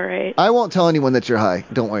 All right. I won't tell anyone that you're high.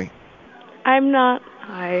 Don't worry. I'm not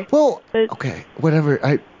high. Well, okay,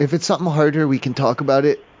 whatever. If it's something harder, we can talk about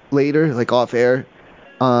it later, like off air.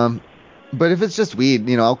 But if it's just weed,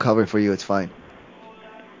 I'll cover for you. It's fine.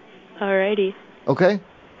 Alrighty. Okay?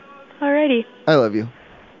 Alrighty. I love you.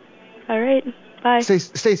 All right. Bye. Stay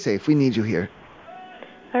safe. We need you here.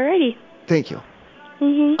 Alrighty. Thank you.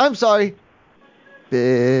 I'm sorry.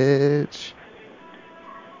 Bitch.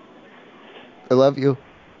 I love you.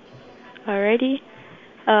 Alrighty.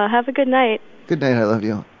 Have a good night. Good night. I love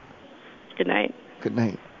you. Good night. Good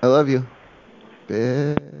night. I love you.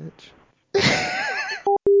 Bitch.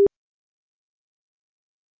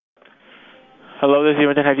 Hello, this is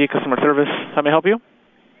Evan Have you customer service. How may I help you?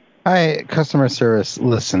 Hi, customer service.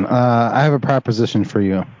 Listen, I have a proposition for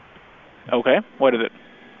you. Okay, what is it?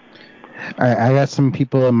 All right, I got some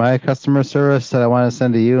people in my customer service that I want to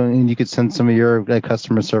send to you, and you could send some of your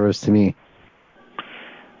customer service to me.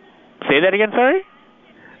 Say that again, sorry?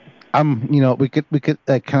 We could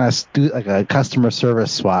kind of do like a customer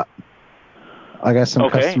service swap. I got some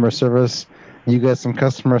customer service. You got some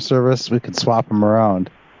customer service. We could swap them around.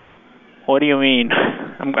 What do you mean?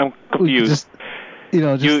 I'm confused. You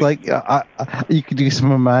could do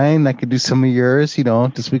some of mine. I could do some of yours. We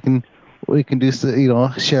can do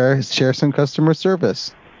share some customer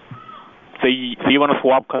service. So you want to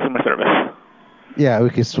swap customer service? Yeah,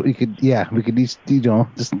 we could each it'd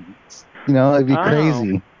be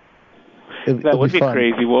crazy. That would be fun.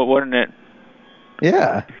 crazy, wouldn't it?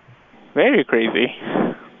 Yeah. Very crazy.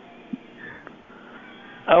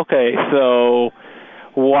 Okay, so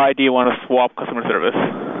why do you want to swap customer service?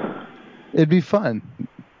 It'd be fun.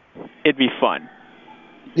 It'd be fun.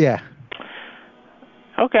 Yeah.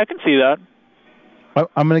 Okay, I can see that.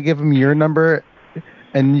 I'm going to give them your number,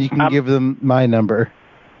 and you can give them my number.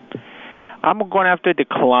 I'm going to have to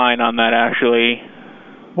decline on that, actually.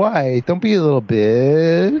 Why? Don't be a little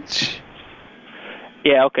bitch.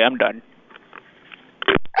 Yeah, okay, I'm done.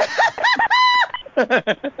 That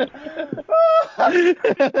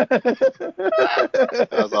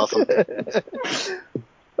was awesome.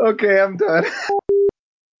 Okay, I'm done. Thank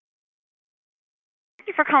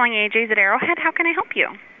you for calling AJ's at Arrowhead. How can I help you?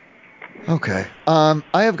 Okay.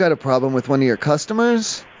 I have got a problem with one of your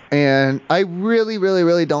customers, and I really, really,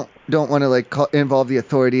 really don't want to involve the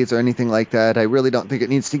authorities or anything like that. I really don't think it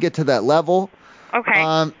needs to get to that level.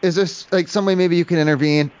 Okay. Is there some way maybe you can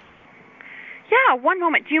intervene? Yeah, one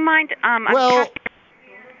moment. Do you mind? Can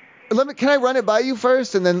I run it by you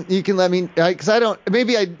first, and then you can let me? Because I don't.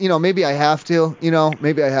 Maybe I have to.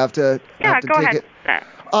 Maybe I have to. Yeah, have to go take ahead.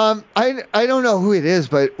 it. I don't know who it is,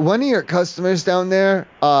 but one of your customers down there,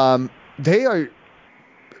 they are.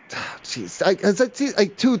 Jeez, it's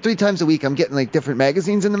like 2-3 times a week. I'm getting different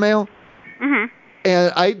magazines in the mail. Mhm.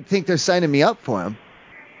 And I think they're signing me up for them.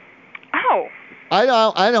 Oh. I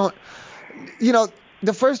don't.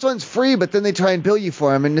 The first one's free, but then they try and bill you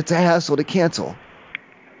for them, and it's a hassle to cancel.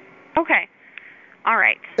 Okay. All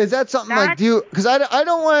right. Is that something because I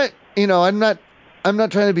don't want, I'm not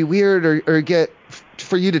trying to be weird or get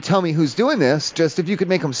for you to tell me who's doing this. Just if you could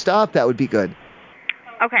make them stop, that would be good.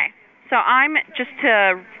 Okay. So I'm just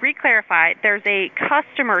to re-clarify, there's a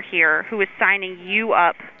customer here who is signing you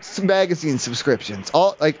up. Magazine subscriptions.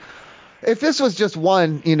 If this was just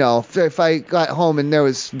one, if I got home and there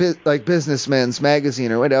was Businessman's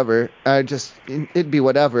Magazine or whatever, it'd be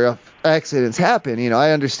whatever. If accidents happen,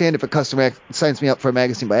 I understand if a customer signs me up for a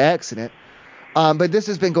magazine by accident. But this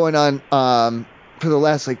has been going on for the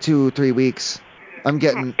last 2-3 weeks. I'm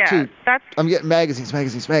getting I'm getting magazines.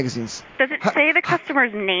 Does it say the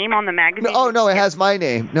customer's name on the magazine? No, it has my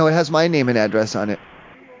name. No, it has my name and address on it.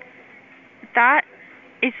 That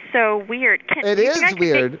is so weird. It is think I could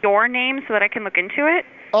weird. Take your name so that I can look into it?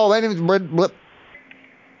 Oh, my name's Brett Blip.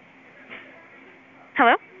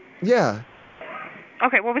 Hello? Yeah.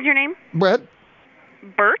 Okay, what was your name? Brett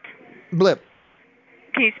Bert? Blip.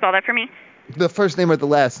 Can you spell that for me? The first name or the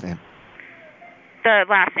last name? The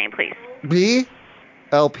last name, please.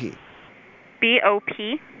 B-L-P.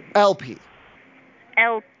 B-O-P? L-P.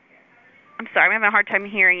 L. I'm sorry, I'm having a hard time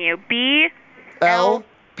hearing you.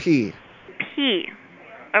 L-P. P.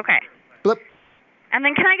 Okay. Blip. And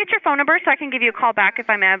then can I get your phone number so I can give you a call back if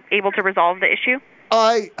I'm able to resolve the issue?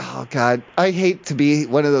 Oh God, I hate to be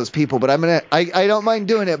one of those people, but I don't mind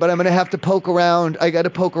doing it, but I'm gonna have to poke around. I got to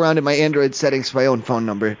poke around in my Android settings for my own phone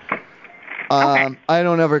number. I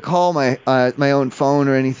don't ever call my own phone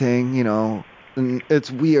or anything, you know, and it's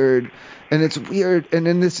weird, and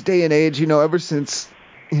in this day and age, you know, ever since,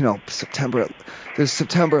 you know, September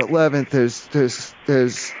 11th,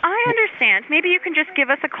 there's. I understand. Maybe you can just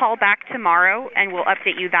give us a call back tomorrow, and we'll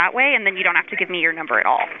update you that way, and then you don't have to give me your number at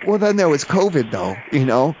all. Well, then there was COVID, though, you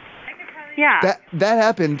know. Yeah. That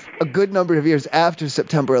happened a good number of years after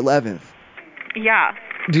September 11th. Yeah.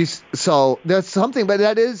 So that's something, but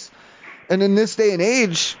that is, and in this day and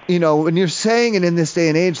age, you know, when you're saying it in this day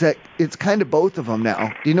and age, that it's kind of both of them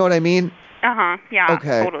now. Do you know what I mean? Uh-huh. Yeah.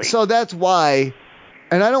 Okay. Totally. So that's why.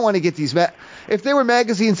 And I don't want to get these. If they were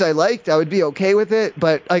magazines I liked, I would be okay with it.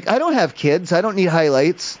 But like, I don't have kids. I don't need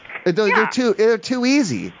highlights. They're too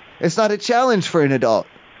easy. It's not a challenge for an adult.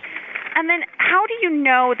 And then, how do you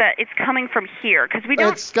know that it's coming from here? Because we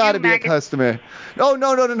don't. It's got to be a customer. Oh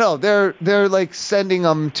no. They're like sending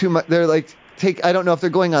them to my. They're like I don't know if they're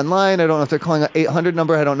going online. I don't know if they're calling an 800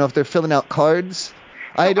 number. I don't know if they're filling out cards.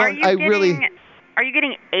 Are you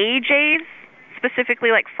getting AJ's? Specifically,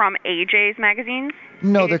 like from AJ's magazines?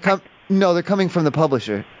 No, they're coming from the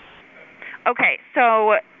publisher. Okay,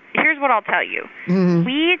 so here's what I'll tell you. Mm-hmm.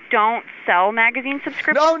 We don't sell magazine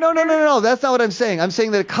subscriptions. No. That's not what I'm saying. I'm saying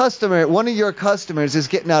that a customer, one of your customers, is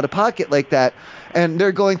getting out of pocket like that, and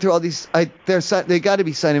they're going through all these. They got to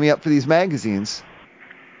be signing me up for these magazines.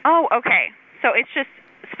 Oh, okay. So it's just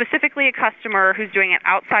specifically a customer who's doing it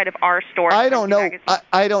outside of our store. I don't know.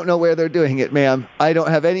 I don't know where they're doing it, ma'am. I don't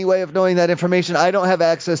have any way of knowing that information. I don't have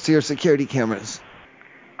access to your security cameras.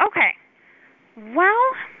 Okay. Well,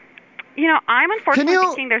 you know, I'm unfortunately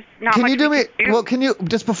thinking there's not much we can do. Well, can you,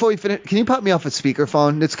 just before we finish, can you pop me off a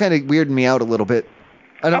speakerphone? It's kind of weirding me out a little bit.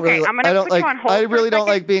 I'm going to put you on hold. I really don't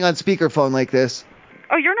like being on speakerphone like this.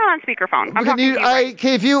 Oh, you're not on speakerphone. I'm talking to you.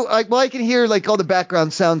 I can hear like all the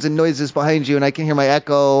background sounds and noises behind you, and I can hear my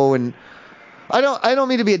echo, and I don't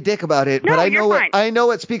mean to be a dick about it, but I know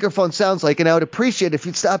what speakerphone sounds like, and I would appreciate it if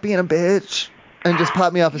you'd stop being a bitch and just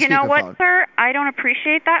pop me off a speakerphone. You know what, sir? I don't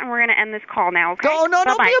appreciate that, and we're going to end this call now, okay? No,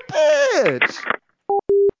 don't be a bitch.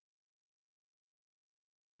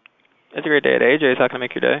 It's a great day at AJ's. How can I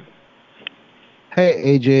make your day?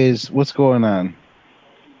 Hey, AJ's, what's going on?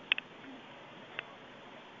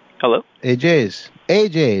 Hello?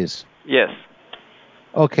 AJ's. Yes.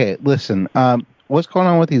 Okay, listen. What's going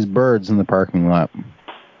on with these birds in the parking lot?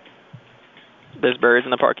 There's birds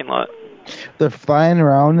in the parking lot. They're flying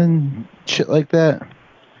around and shit like that.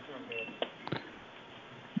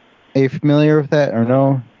 Are you familiar with that or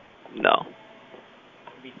no? No.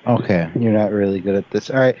 Okay, you're not really good at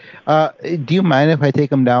this. All right. Do you mind if I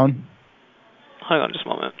take them down? Hang on just a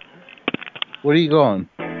moment. Where are you going?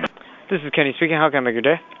 This is Kenny speaking. How can I make your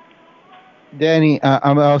day? Danny,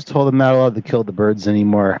 I was told I'm not allowed to kill the birds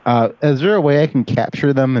anymore. Is there a way I can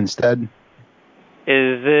capture them instead?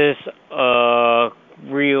 Is this a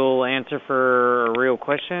real answer for a real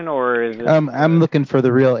question, or is this... I'm looking for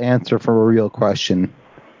the real answer for a real question.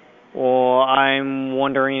 Well, I'm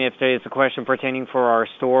wondering if it's a question pertaining for our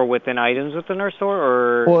store within items within our store,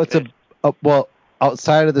 or... Well, it's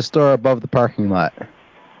outside of the store above the parking lot.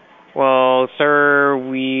 Well, sir,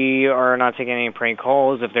 we are not taking any prank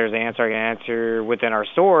calls. If there's an answer I can answer within our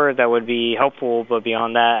store, that would be helpful, but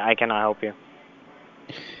beyond that, I cannot help you.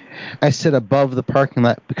 I said above the parking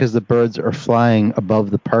lot because the birds are flying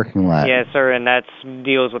above the parking lot. Yes, sir, and that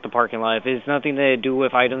deals with the parking lot. If it's nothing to do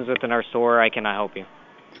with items within our store, I cannot help you.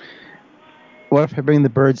 What if I bring the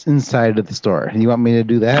birds inside of the store? You want me to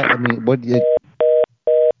do that? I mean, what do you...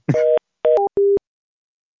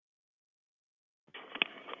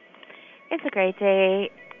 It's a great day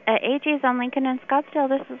at AJ's on Lincoln and Scottsdale.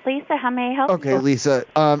 This is Lisa. How may I help you? Okay, Lisa.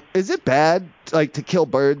 Is it bad, like, to kill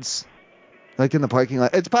birds, like in the parking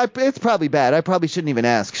lot? It's probably bad. I probably shouldn't even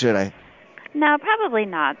ask, should I? No, probably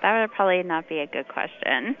not. That would probably not be a good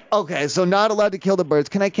question. Okay, so not allowed to kill the birds.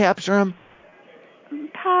 Can I capture them?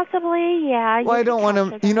 Possibly, yeah. Well, I don't want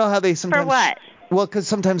them. You know how they sometimes... For what? Well, because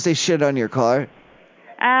sometimes they shit on your car.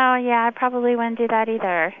 Oh, yeah, I probably wouldn't do that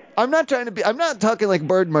either. I'm not talking like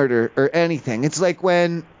bird murder or anything. It's like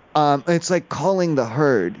when, it's like calling the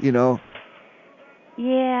herd, you know?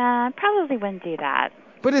 Yeah, I probably wouldn't do that.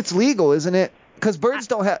 But it's legal, isn't it? Because birds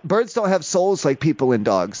don't have souls like people and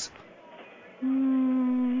dogs.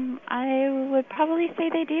 I would probably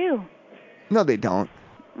say they do. No, they don't.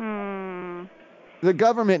 The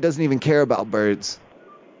government doesn't even care about birds.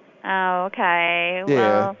 Oh, okay. Yeah.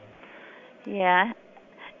 Well, yeah.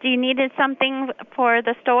 Do you needed something for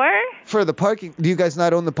the store? For the parking, do you guys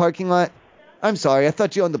not own the parking lot? I'm sorry, I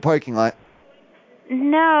thought you owned the parking lot.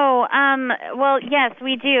 No. Well, yes,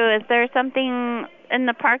 we do. Is there something in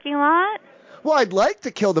the parking lot? Well, I'd like to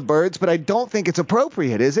kill the birds, but I don't think it's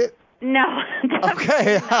appropriate, is it? No.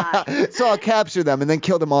 Okay. So I'll capture them and then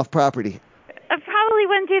kill them off property. I probably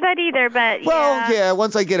wouldn't do that either, but Well, yeah,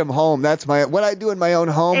 once I get them home, that's what I do in my own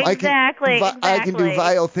home. Exactly. I can do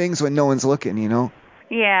vile things when no one's looking, you know?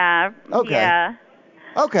 Yeah. Okay. Yeah.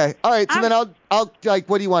 Okay. All right. So then I'll like,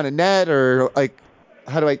 what do you want, a net or like,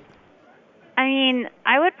 how do I? I mean,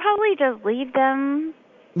 I would probably just leave them.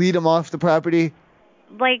 Lead them off the property.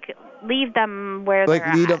 Like leave them where like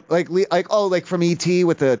they're lead at. them, like from E.T.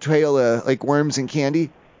 with a trail of like worms and candy.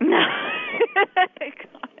 No.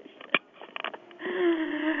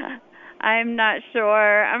 I'm not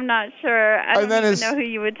sure. I don't even know who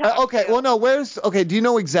you would talk okay. to. Well, no. Do you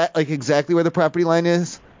know exactly where the property line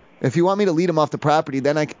is? If you want me to lead them off the property,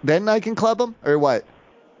 then I can club them, or what?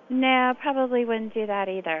 No, probably wouldn't do that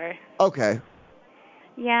either. Okay.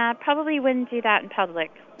 Yeah, probably wouldn't do that in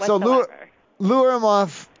public So whatsoever. lure them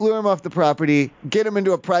off the property, get them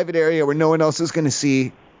into a private area where no one else is going to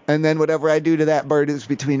see, and then whatever I do to that bird is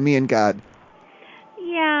between me and God.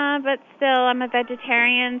 Yeah, but still, I'm a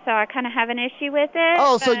vegetarian, so I kind of have an issue with it.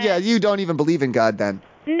 Oh, so yeah, you don't even believe in God then?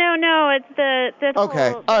 No, it's the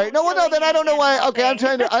okay. whole, all right. No, then I don't know why. Okay, I'm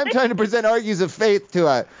trying to present arguments of faith to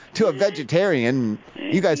a vegetarian.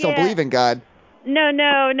 You guys don't believe in God. No,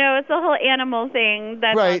 it's the whole animal thing.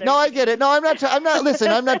 That's right. No, I get it. No, I'm not. Listen,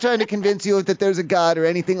 I'm not trying to convince you that there's a God or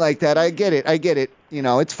anything like that. I get it. You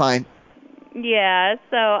know, it's fine. Yeah.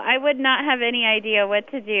 So I would not have any idea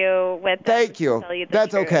what to do with them. Thank you.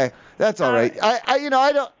 That's okay. That's all right.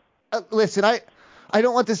 I don't. Listen, I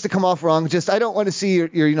don't want this to come off wrong. Just I don't want to see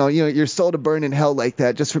your soul to burn in hell like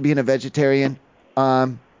that just for being a vegetarian.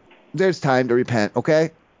 There's time to repent. Okay.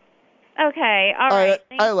 Okay. All right.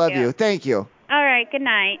 I love you. Thank you. All right. Good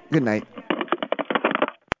night. Good night.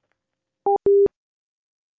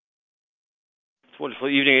 It's a wonderful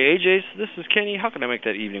evening at AJ's. This is Kenny. How can I make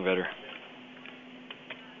that evening better?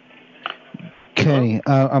 Kenny,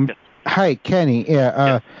 hi, Kenny.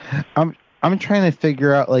 Yeah, I'm trying to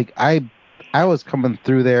figure out. Like, I was coming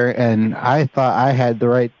through there, and I thought I had the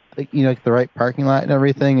right, the right parking lot and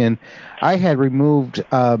everything, and I had removed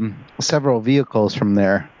several vehicles from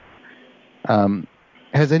there.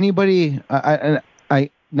 Has anybody? I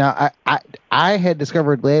had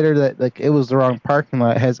discovered later that it was the wrong parking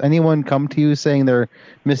lot. Has anyone come to you saying they're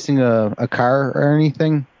missing a car or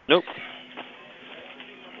anything? Nope.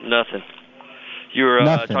 Nothing. You were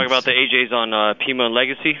talking about the AJs on Pima and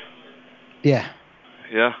Legacy? Yeah.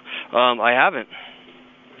 Yeah. I haven't.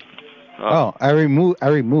 I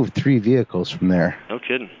removed 3 vehicles from there. No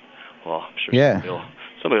kidding. Well, I'm sure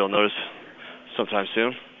somebody will notice sometime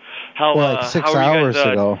soon. How like 6 how are hours you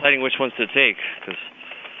guys ago. deciding which ones to take? Because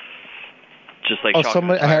just like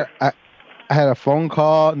I had a phone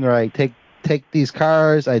call and they're like, take these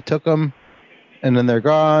cars. I took them, and then they're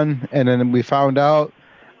gone. And then we found out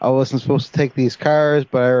I wasn't supposed to take these cars,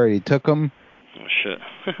 but I already took them. Oh shit.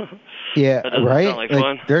 Yeah, that doesn't right. Sound like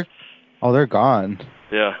fun. They're gone.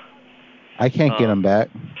 Yeah. I can't get them back.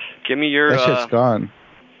 Give me your. That shit's gone.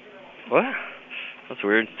 What? That's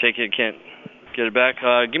weird. Take it, can't get it back.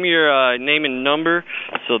 Give me your name and number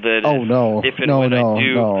so that. Oh no. If and when I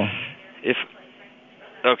do. No. If.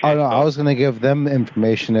 Okay. Oh no, I was gonna give them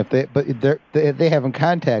information they haven't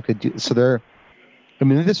contacted you, so they're. I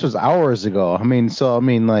mean, this was hours ago.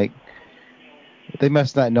 Like, they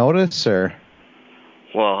must not notice, or.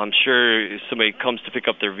 Well, I'm sure if somebody comes to pick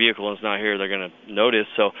up their vehicle and it's not here, they're gonna notice.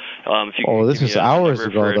 So, if you this was hours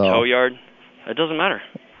ago, for a though. tow yard, it doesn't matter.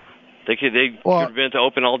 They could have been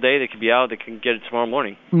open all day. They could be out. They can get it tomorrow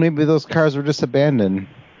morning. Maybe those cars were just abandoned.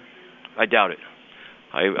 I doubt it.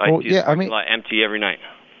 I see the parking lot empty every night.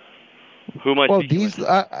 Who am I speaking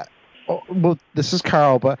with? This is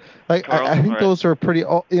Carl, but Carl? I think those are pretty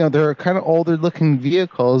old. They're kind of older looking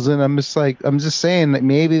vehicles, and I'm just saying that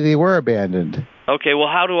maybe they were abandoned. Okay, well,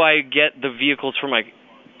 how do I get the vehicles for my?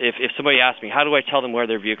 If somebody asks me, how do I tell them where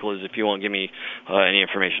their vehicle is if you won't give me any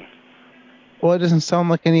information? Well, it doesn't sound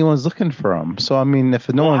like anyone's looking for them. So I mean, if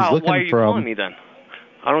no one's looking for them, why are you calling me then?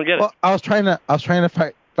 I don't get it. Well, I was trying to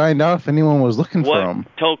find out if anyone was looking for them.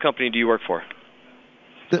 What tow company do you work for?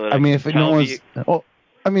 I mean, if no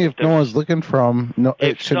one's looking for them,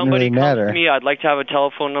 it shouldn't really matter. If somebody comes to me, I'd like to have a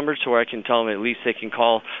telephone number to where I can tell them at least they can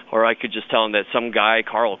call, or I could just tell them that some guy,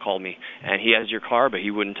 Carl, called me, and he has your car, but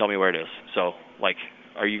he wouldn't tell me where it is. So,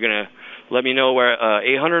 are you going to let me know where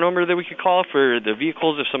 800 number that we could call for the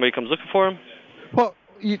vehicles if somebody comes looking for them? Well,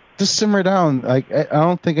 you just simmer down. I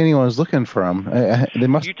don't think anyone's looking for them. They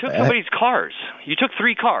must. You took somebody's cars. You took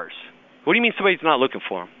 3 cars. What do you mean somebody's not looking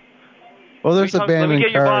for them? Well, there's abandoned cars. Let me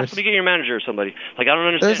get your boss. Let me get your manager or somebody. I don't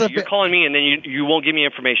understand. You're calling me and then you won't give me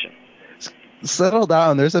information. Settle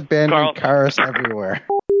down. There's abandoned cars everywhere.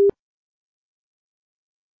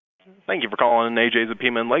 Thank you for calling AJ's at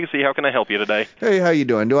Pima and Legacy. How can I help you today? Hey, how you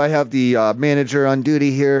doing? Do I have the manager on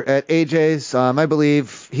duty here at AJ's? I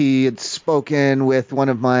believe he had spoken with one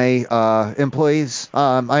of my employees.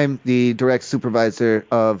 I'm the direct supervisor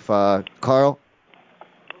of Carl.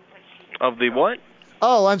 Of the what?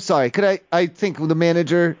 Oh, I'm sorry. Could I think the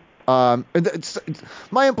manager... my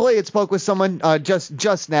employee had spoke with someone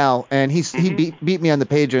just now, and he beat me on the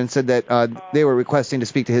pager and said that they were requesting to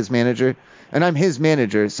speak to his manager, and I'm his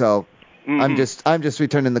manager, so I'm just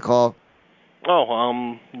returning the call.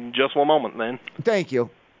 Oh, just one moment then. Thank you.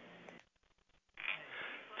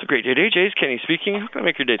 It's a great day at AJ's. Kenny speaking. How can I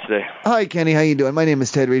make your day today? Hi, Kenny. How you doing? My name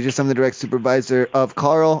is Ted Regis. I'm the direct supervisor of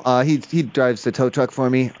Carl. He drives the tow truck for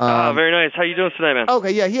me. Very nice. How you doing today, man? Okay,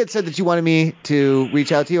 yeah. He had said that you wanted me to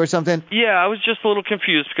reach out to you or something. Yeah, I was just a little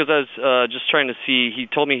confused because I was just trying to see. He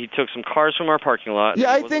told me he took some cars from our parking lot.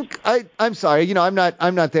 Yeah, I'm sorry. I'm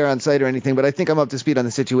not there on site or anything, but I think I'm up to speed on the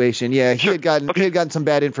situation. Yeah, he had gotten some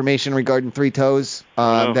bad information regarding 3 tows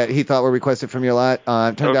that he thought were requested from your lot.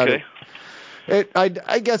 Turned out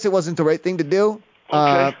I guess it wasn't the right thing to do.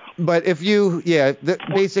 Okay. But if you,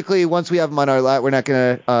 basically once we have them on our lot, we're not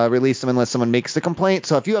going to release them unless someone makes the complaint.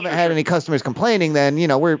 So if you haven't had any customers complaining, then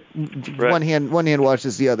we're one hand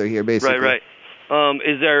washes the other here, basically. Right.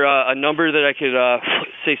 Is there a number that I could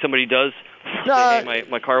say somebody does? Say, hey,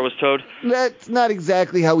 my car was towed. That's not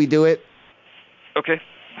exactly how we do it. Okay.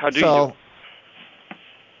 How do you do it?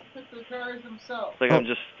 The cars themselves. I'm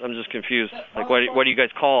just confused. What do you guys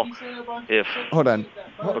call if? Hold on.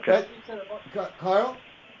 Okay. Carl?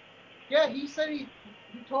 Yeah, he said he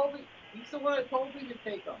told me. He's the one that told me to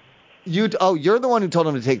take them. You're the one who told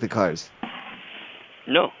him to take the cars.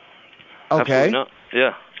 No. Okay. Absolutely not.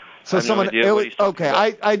 Yeah. So someone.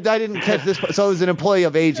 I didn't catch this. So it was an employee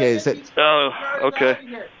of AJ's that. Oh, okay.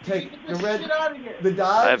 Take the red. The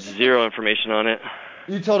Dodge. I have zero information on it.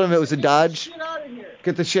 You told him it was a Dodge?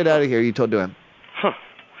 Get the shit out of here, you told him. Huh.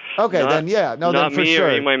 Okay, then for sure. Not me or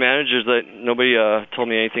any of my managers. Nobody told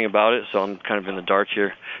me anything about it, so I'm kind of in the dark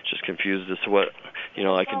here. Just confused as to what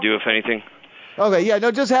I can do, if anything. Okay, yeah,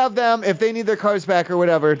 no, just have them, if they need their cars back or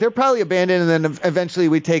whatever. They're probably abandoned, and then eventually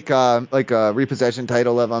we take a repossession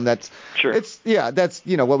title of them. That's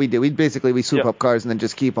what we do. We swoop up cars and then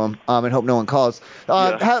just keep them and hope no one calls. We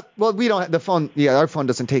don't have the phone. Yeah, our phone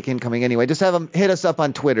doesn't take incoming anyway. Just have them hit us up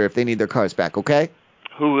on Twitter if they need their cars back. Okay.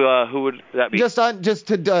 Who would that be? Just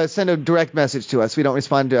to send a direct message to us. We don't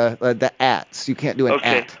respond to the ats. You can't do an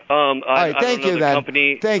at. All right. Thank you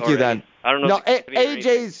then. Thank you then. I don't know. No,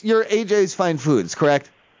 you're AJ's Fine Foods,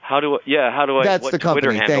 correct? How do I? That's the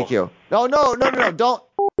company. Thank you. No, don't.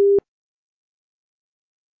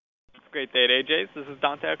 Great day at AJ's. This is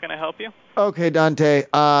Dante. How can I help you? Okay, Dante.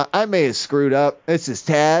 I may have screwed up. This is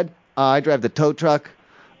Tad. I drive the tow truck.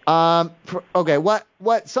 Okay, what?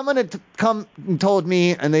 Someone had come and told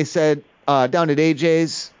me, and they said down at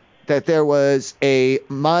AJ's that there was a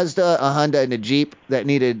Mazda, a Honda, and a Jeep that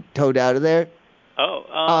needed towed out of there.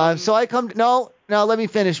 Oh. So I come. No, let me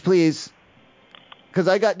finish, please. Because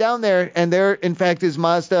I got down there, and there, in fact, is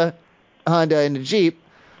Mazda, Honda, and a Jeep.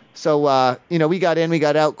 So, we got in, we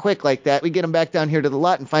got out quick like that. We get them back down here to the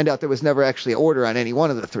lot and find out there was never actually an order on any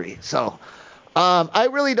one of the 3. So, I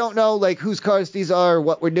really don't know, whose cars these are or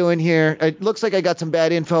what we're doing here. It looks like I got some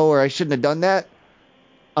bad info or I shouldn't have done that.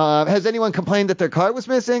 Has anyone complained that their car was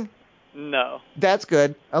missing? No. That's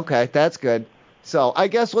good. Okay, that's good. So I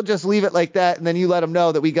guess we'll just leave it like that, and then you let them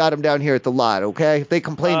know that we got them down here at the lot, okay? If they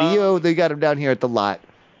complain to you, they got them down here at the lot.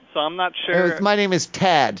 So I'm not sure. My name is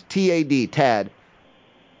Tad, T-A-D, Tad.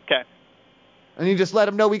 Okay. And you just let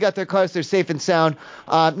them know we got their cars, they're safe and sound.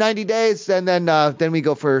 90 days, and then we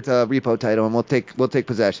go for repo title, and we'll take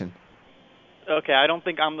possession. Okay, I don't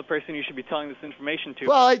think I'm the person you should be telling this information to.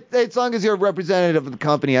 Well, as long as you're a representative of the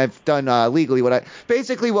company, I've done legally what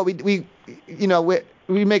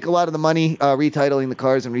we make a lot of the money retitling the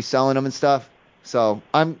cars and reselling them and stuff. So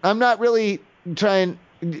I'm not really trying.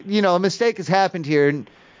 A mistake has happened here. And,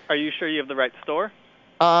 Are you sure you have the right store?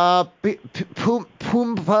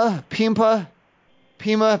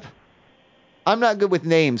 Pima. I'm not good with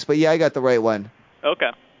names, but yeah, I got the right one.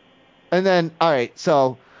 Okay. And then, all right,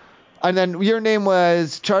 so, and then your name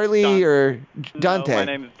was Charlie or Dante? No, my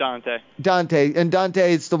name is Dante. Dante, and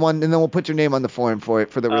Dante is the one, and then we'll put your name on the form for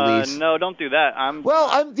the release. No, don't do that.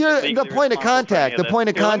 You're the point of contact. The point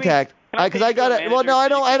of contact. Because I got it. Well, no, I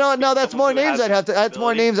don't. No, that's more names I'd have to. That's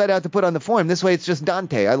more names I'd have to put on the form. This way, it's just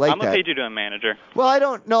Dante. I like I'm that. gonna pay you to a manager. Well, I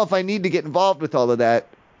don't know if I need to get involved with all of that.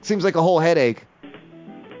 Seems like a whole headache.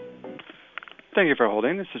 Thank you for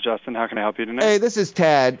holding. This is Justin. How can I help you tonight? Hey, this is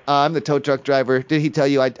Tad. I'm the tow truck driver. Did he tell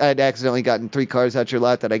you I'd accidentally gotten 3 cars out your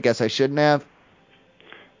lot that I guess I shouldn't have?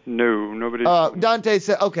 No, nobody. Dante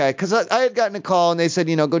said, okay, because I had gotten a call and they said,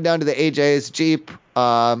 go down to the AJ's Jeep,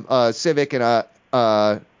 Civic, and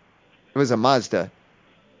it was a Mazda.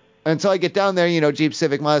 And so I get down there, Jeep,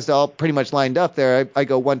 Civic, Mazda, all pretty much lined up there. I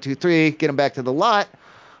go 1, 2, 3, get them back to the lot.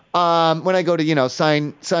 When I go to,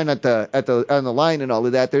 sign on the line and all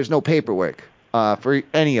of that, there's no paperwork. For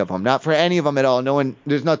any of them, not for any of them at all. No one,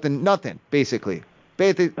 there's nothing, basically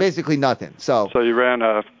nothing. So you ran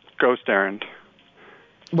a ghost errand.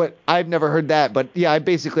 But I've never heard that. But yeah, I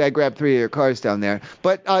grabbed 3 of your cars down there.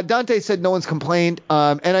 But Dante said no one's complained.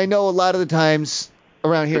 And I know a lot of the times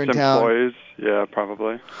around here in town. Employees, yeah,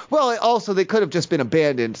 probably. Well, also they could have just been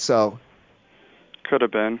abandoned. So. Could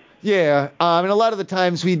have been. Yeah, and a lot of the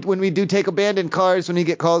times when we do take abandoned cars, when we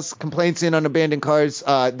get complaints in on abandoned cars,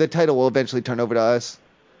 the title will eventually turn over to us.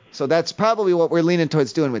 So that's probably what we're leaning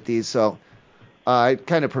towards doing with these. So I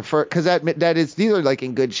kind of prefer, because these are like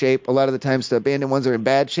in good shape. A lot of the times the abandoned ones are in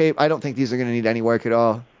bad shape. I don't think these are going to need any work at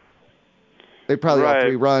all. They probably all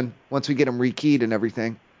 3 run once we get them rekeyed and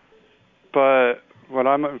everything. But what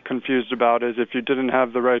I'm confused about is if you didn't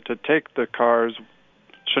have the right to take the cars,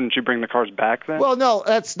 shouldn't you bring the cars back then? Well, no,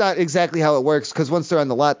 that's not exactly how it works, because once they're on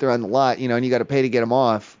the lot, they're on the lot, and you got to pay to get them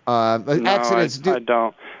off. Accidents I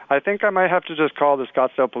don't. I think I might have to just call the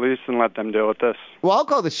Scottsdale police and let them deal with this. Well, I'll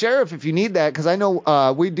call the sheriff if you need that, because I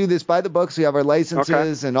know we do this by the books. We have our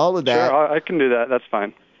licenses and all of that. Sure, I can do that. That's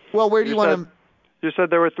fine. Well, where do you want them? You said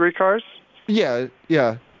there were 3 cars? Yeah.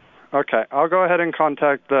 Okay, I'll go ahead and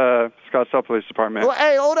contact the Scottsdale Police Department. Well,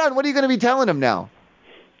 hey, hold on. What are you going to be telling them now?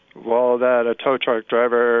 Well, that a tow truck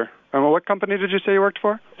driver. What company did you say you worked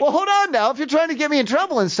for? Well, hold on now. If you're trying to get me in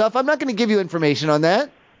trouble and stuff, I'm not going to give you information on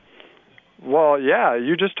that. Well, yeah,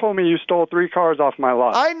 you just told me you stole 3 cars off my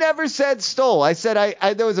lot. I never said stole. I said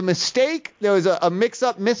there was a mistake. There was a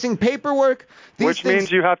mix-up, missing paperwork. Which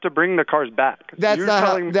means you have to bring the cars back. That's not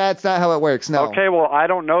how it works, no. Okay, well, I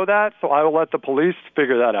don't know that, so I will let the police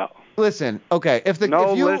figure that out. Listen, okay,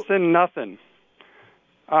 listen, nothing.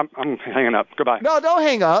 I'm hanging up. Goodbye. No, don't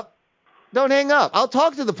hang up. Don't hang up. I'll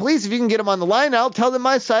talk to the police if you can get them on the line. I'll tell them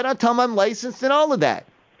my side. I'll tell them I'm licensed and all of that.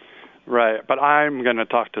 Right, but I'm going to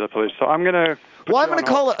talk to the police, so I'm going to... Well, I'm going to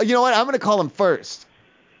call... You know what? I'm going to call them first.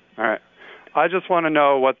 All right. I just want to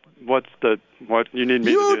know what you need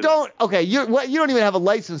me to do. Okay, you don't even have a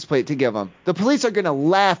license plate to give them. The police are going to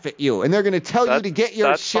laugh at you, and they're going to tell you to get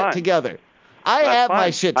your shit together. I have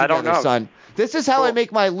my shit together, son. This is how I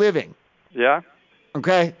make my living. Yeah?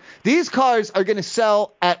 Okay? These cars are going to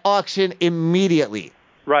sell at auction immediately.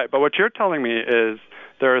 Right, but what you're telling me is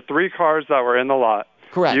there are 3 cars that were in the lot.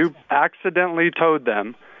 Correct. You accidentally towed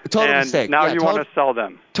them. Total mistake. Now you want to sell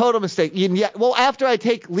them. Total mistake. Well, after I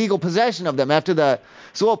take legal possession of them,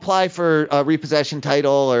 so we'll apply for a repossession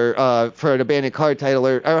title or for an abandoned car title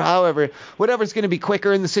or however, whatever's going to be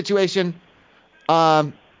quicker in the situation.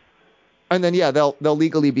 And then, they'll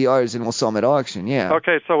legally be ours and we'll sell them at auction, yeah.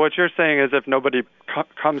 Okay, so what you're saying is if nobody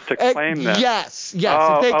comes to claim them. Yes.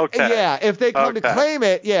 Oh, okay. If they come to claim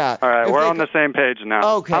it, yeah. All right, we're on the same page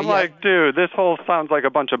now. Okay, I'm like, dude, this whole sounds like a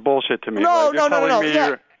bunch of bullshit to me. No.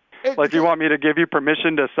 Like you want me to give you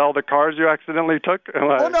permission to sell the cars you accidentally took?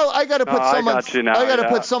 Well, no, I got to put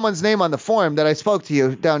put someone's name on the form that I spoke to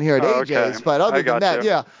you down here at AJ's. Okay. But other than that,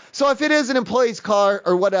 yeah. So if it is an employee's car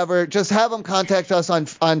or whatever, just have them contact us on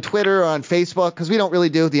Twitter or on Facebook because we don't really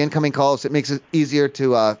do the incoming calls. It makes it easier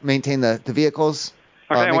to maintain the vehicles.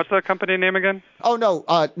 Okay, and what's the company name again? Oh, no,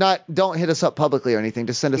 don't hit us up publicly or anything.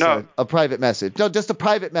 Just send us a private message. No, just a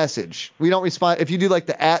private message. We don't respond. If you do like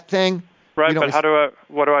the @. Right, but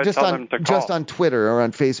what do I tell them to call? Just on Twitter or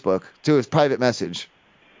on Facebook. Do a private message.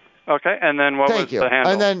 Okay, and then what was the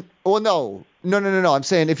handle? And then, no. I'm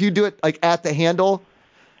saying if you do it like at the handle,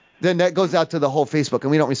 then that goes out to the whole Facebook,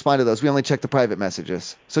 and we don't respond to those. We only check the private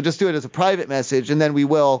messages. So just do it as a private message, and then we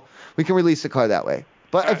can release the car that way.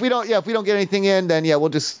 But if we don't get anything in, then we'll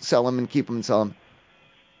just sell them and keep them and sell them.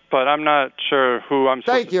 But I'm not sure who I'm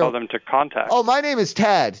supposed to tell them to contact. Oh, my name is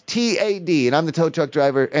Tad, T-A-D, and I'm the tow truck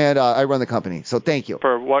driver, and I run the company. So thank you.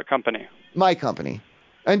 For what company? My company.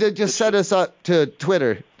 And to just send us up to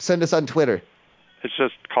Twitter. Send us on Twitter. It's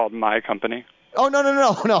just called My Company. Oh,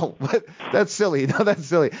 no. That's silly. No, that's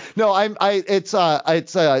silly. No, it's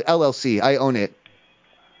LLC. I own it.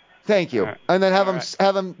 Thank you. Right. And then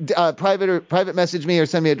have them private message me or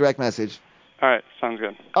send me a direct message. All right, sounds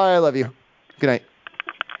good. All right, I love you. Good night.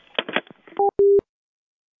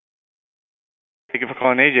 Thank you for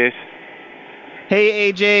calling AJ's.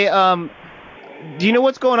 Hey, AJ, do you know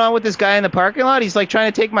what's going on with this guy in the parking lot? He's like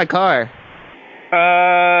trying to take my car.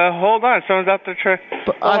 Hold on. Someone's out there trying.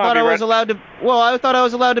 I thought I was allowed to. Well, I thought I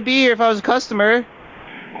was allowed to be here if I was a customer.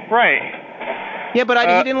 Right. Yeah, but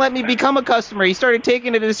he didn't let me become a customer. He started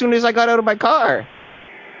taking it as soon as I got out of my car.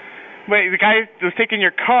 Wait, the guy was taking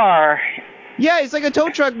your car. Yeah, he's like a tow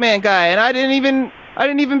truck man guy, and I didn't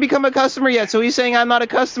even become a customer yet. So he's saying I'm not a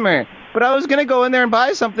customer. But I was gonna go in there and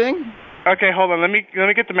buy something. Okay, hold on. Let me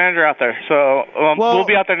get the manager out there. So we'll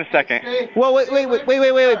be out there in a second. Well, wait.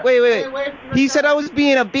 He said I was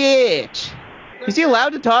being a bitch. Is he allowed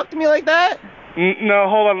to talk to me like that? No,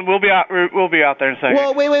 hold on. We'll be out there in a second.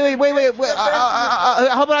 Well, wait.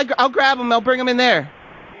 How about I'll grab him. I'll bring him in there.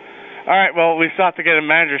 All right. Well, we still have to get a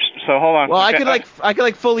manager. So hold on. Well, okay. I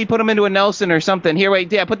could fully put him into a Nelson or something. Here,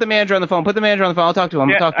 wait. Yeah, put the manager on the phone. I'll talk to him.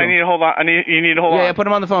 Yeah, I need to hold on. You need to hold on. Yeah, put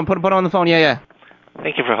him on the phone. Put him on the phone. Yeah.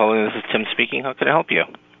 Thank you for holding. This is Tim speaking. How can I help you?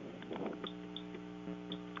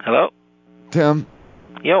 Hello? Tim?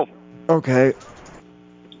 Yo. Okay.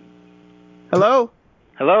 Hello?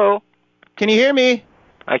 Hello? Can you hear me?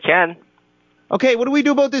 I can. Okay, what do we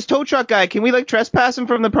do about this tow truck guy? Can we, trespass him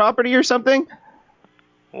from the property or something?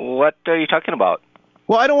 What are you talking about?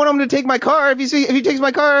 Well, I don't want him to take my car. If he takes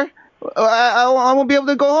my car, I won't be able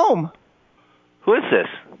to go home. Who is this?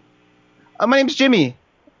 My name's Jimmy.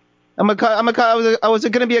 I was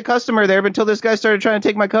going to be a customer there until this guy started trying to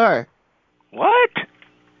take my car. What?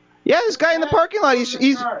 Yeah, this guy in the parking lot.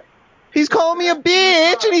 He's calling me a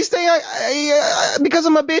bitch, and he's saying because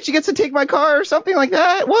I'm a bitch, he gets to take my car or something like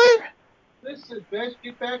that. What? Listen, bitch,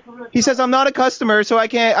 get back from the. He says I'm not a customer, so I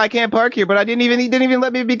can't park here. But he didn't even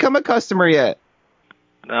let me become a customer yet.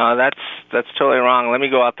 No, that's totally wrong. Let me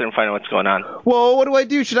go out there and find out what's going on. Well, what do I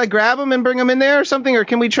do? Should I grab him and bring him in there or something, or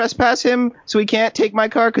can we trespass him so he can't take my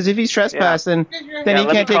car? Because if he's trespassed, then he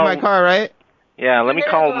can't take my car, right? Yeah, let me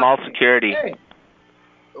call mall security.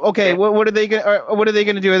 Okay, what are they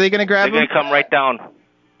gonna do? Are they gonna grab him? They're gonna come right down.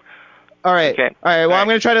 All right. Okay. All right. Well, I'm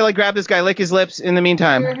gonna try to grab this guy, lick his lips in the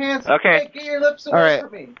meantime. Get your hands okay. Get your lips away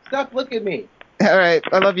from me. Stop looking at me. All right.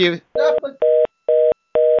 I love you. Stop looking.